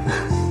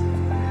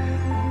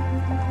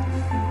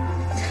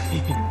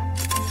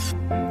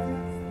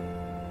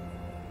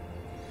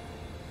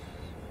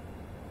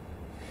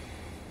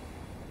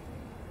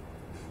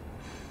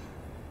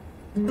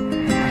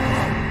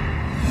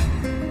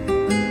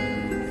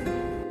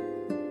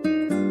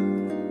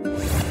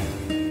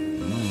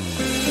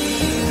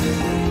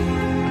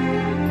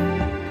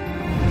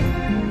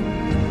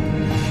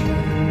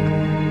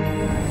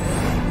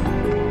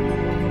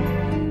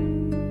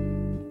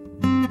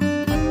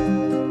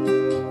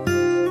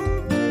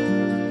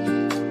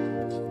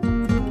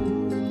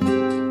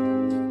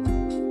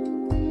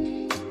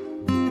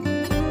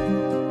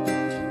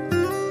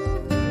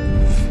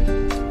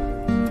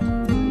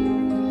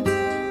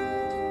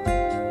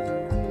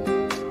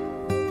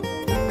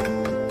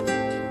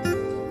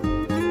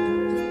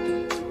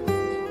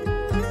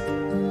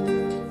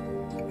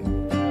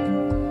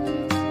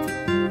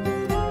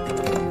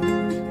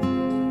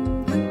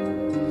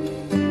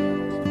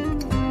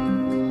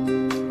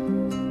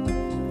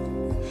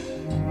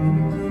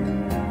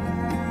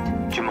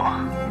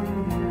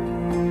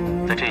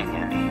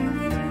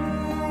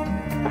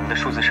我们的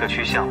数字社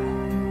区项目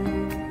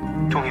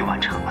终于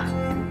完成了，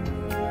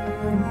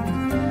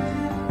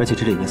而且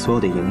这里面所有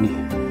的盈利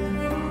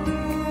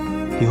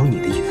也有你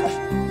的一份，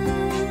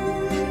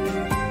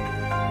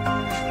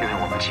因为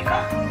我们几个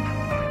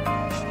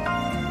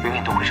永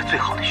远都会是最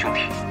好的兄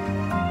弟。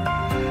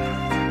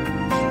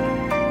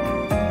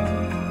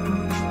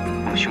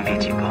我们兄弟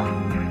几个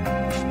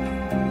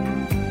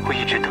会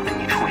一直等着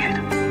你出狱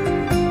的。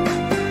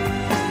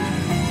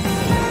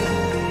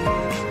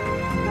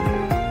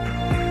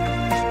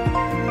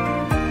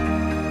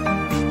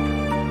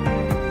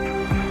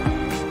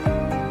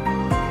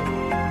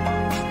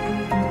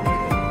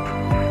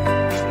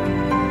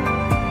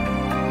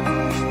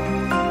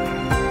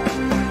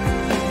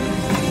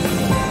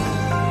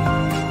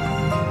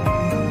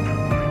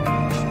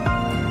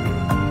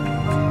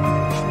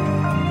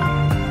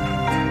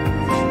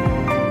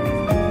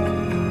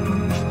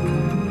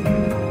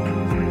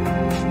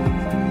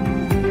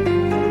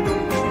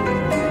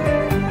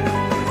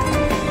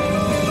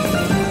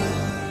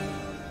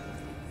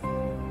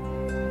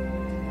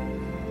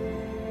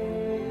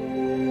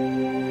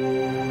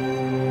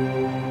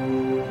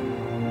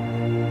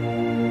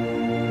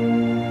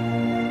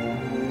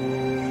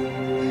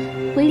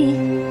维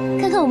林，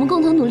看看我们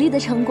共同努力的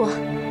成果。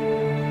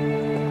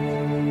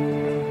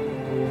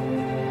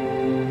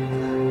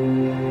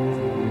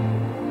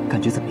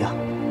感觉怎么样？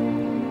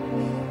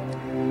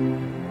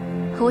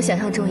和我想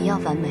象中一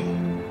样完美。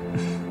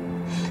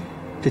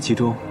这其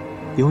中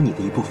也有你的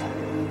一部分。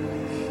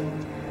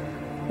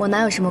我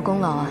哪有什么功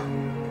劳啊？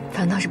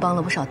反倒是帮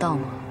了不少倒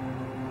忙。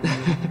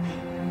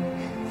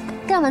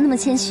干嘛那么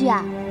谦虚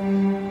啊？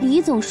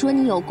李总说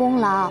你有功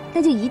劳，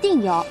那就一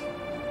定有。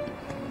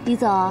李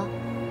总。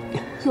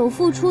有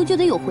付出就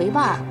得有回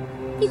报，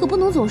你可不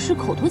能总是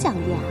口头奖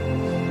励啊！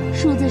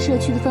数字社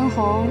区的分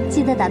红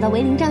记得打到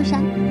维林账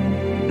上。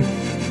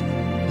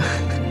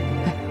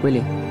哎，维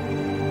林，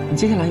你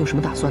接下来有什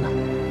么打算呢？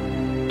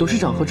董事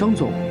长和张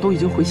总都已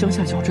经回乡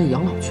下小镇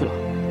养老去了，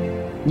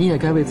你也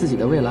该为自己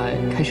的未来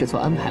开始做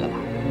安排了吧？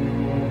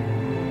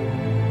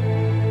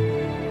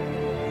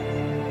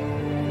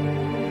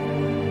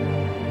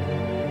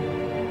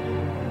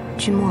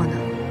君莫呢？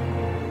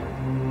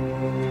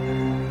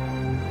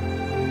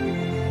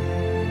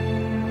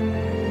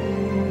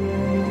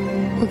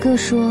我哥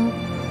说，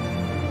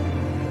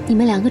你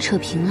们两个扯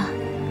平了，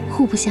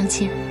互不相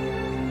欠，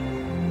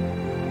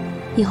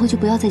以后就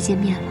不要再见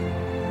面了。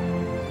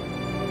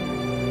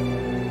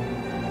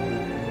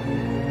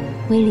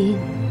维林，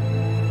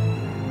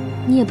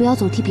你也不要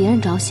总替别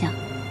人着想，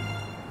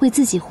为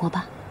自己活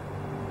吧。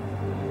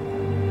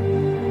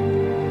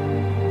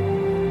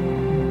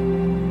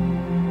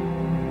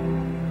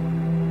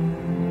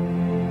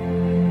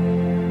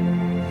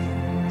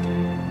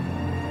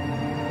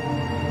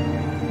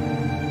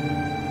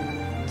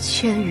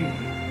千羽，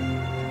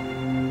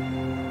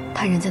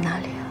他人在哪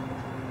里啊？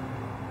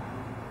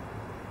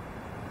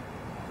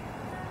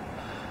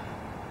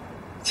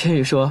千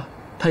羽说，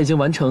他已经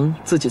完成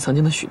自己曾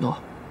经的许诺，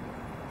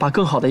把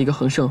更好的一个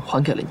恒盛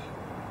还给了你，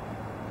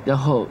然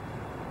后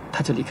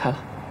他就离开了。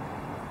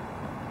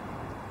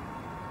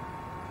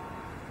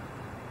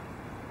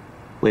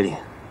威廉，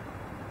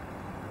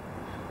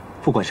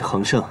不管是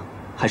恒盛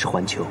还是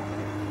环球，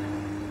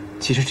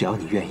其实只要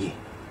你愿意，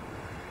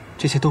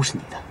这些都是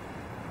你的。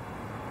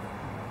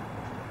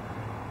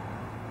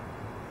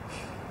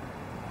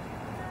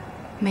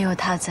没有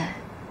他在，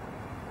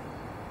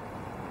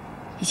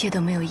一切都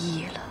没有意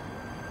义了。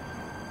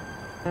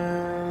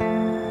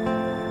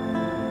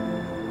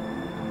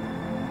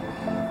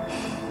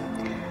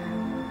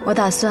我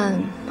打算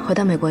回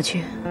到美国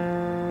去，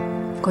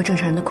过正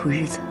常人的苦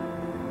日子。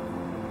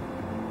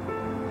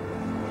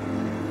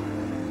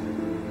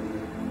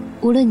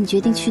无论你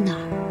决定去哪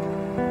儿，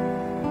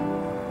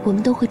我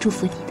们都会祝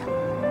福你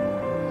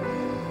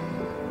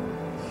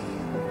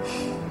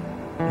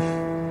的。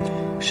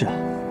是啊。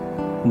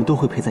我们都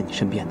会陪在你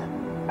身边的，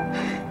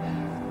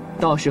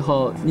到时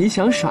候你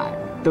想甩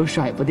都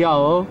甩不掉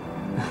哦。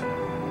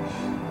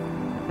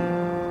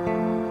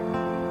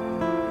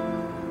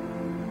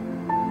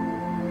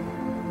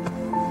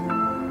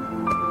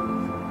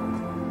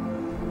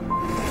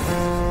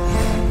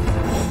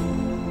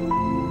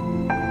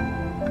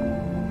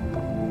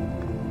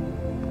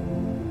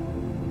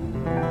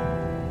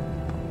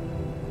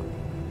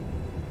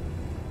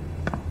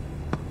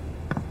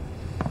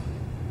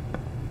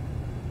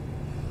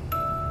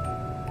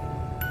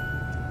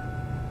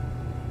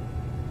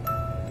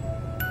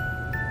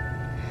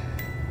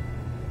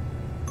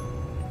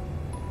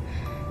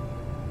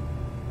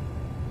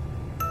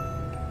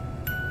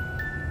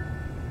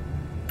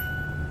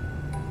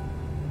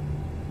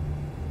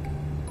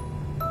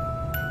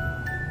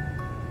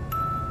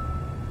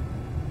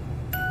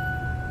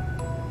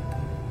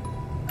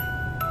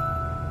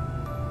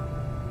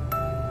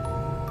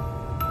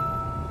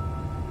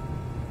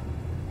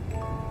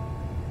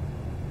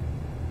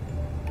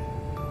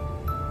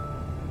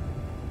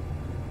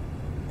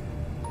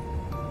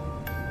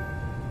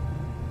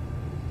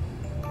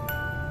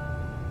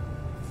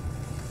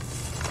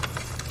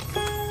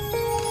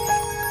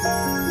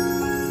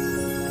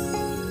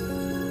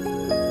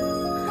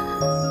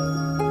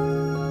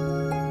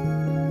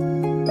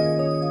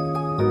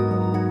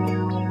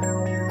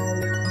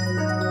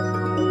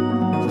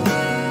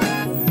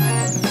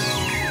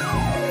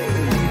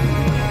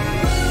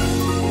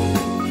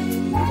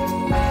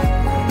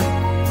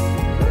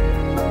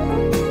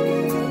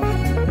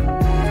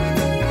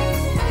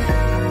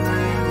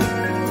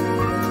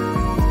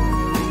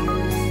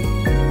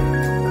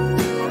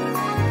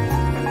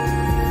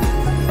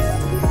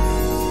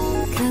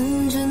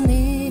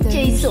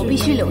次我必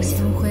须留下，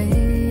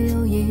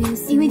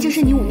因为这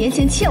是你5年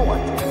前欠我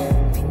的。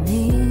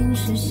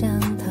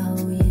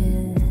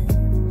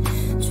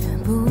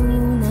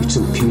你这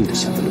么拼命的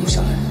想要留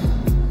下来，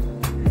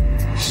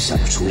是想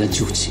要重燃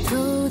旧情？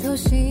偷偷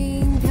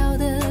心跳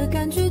的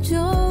感觉就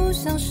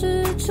像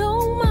是种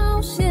冒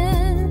险。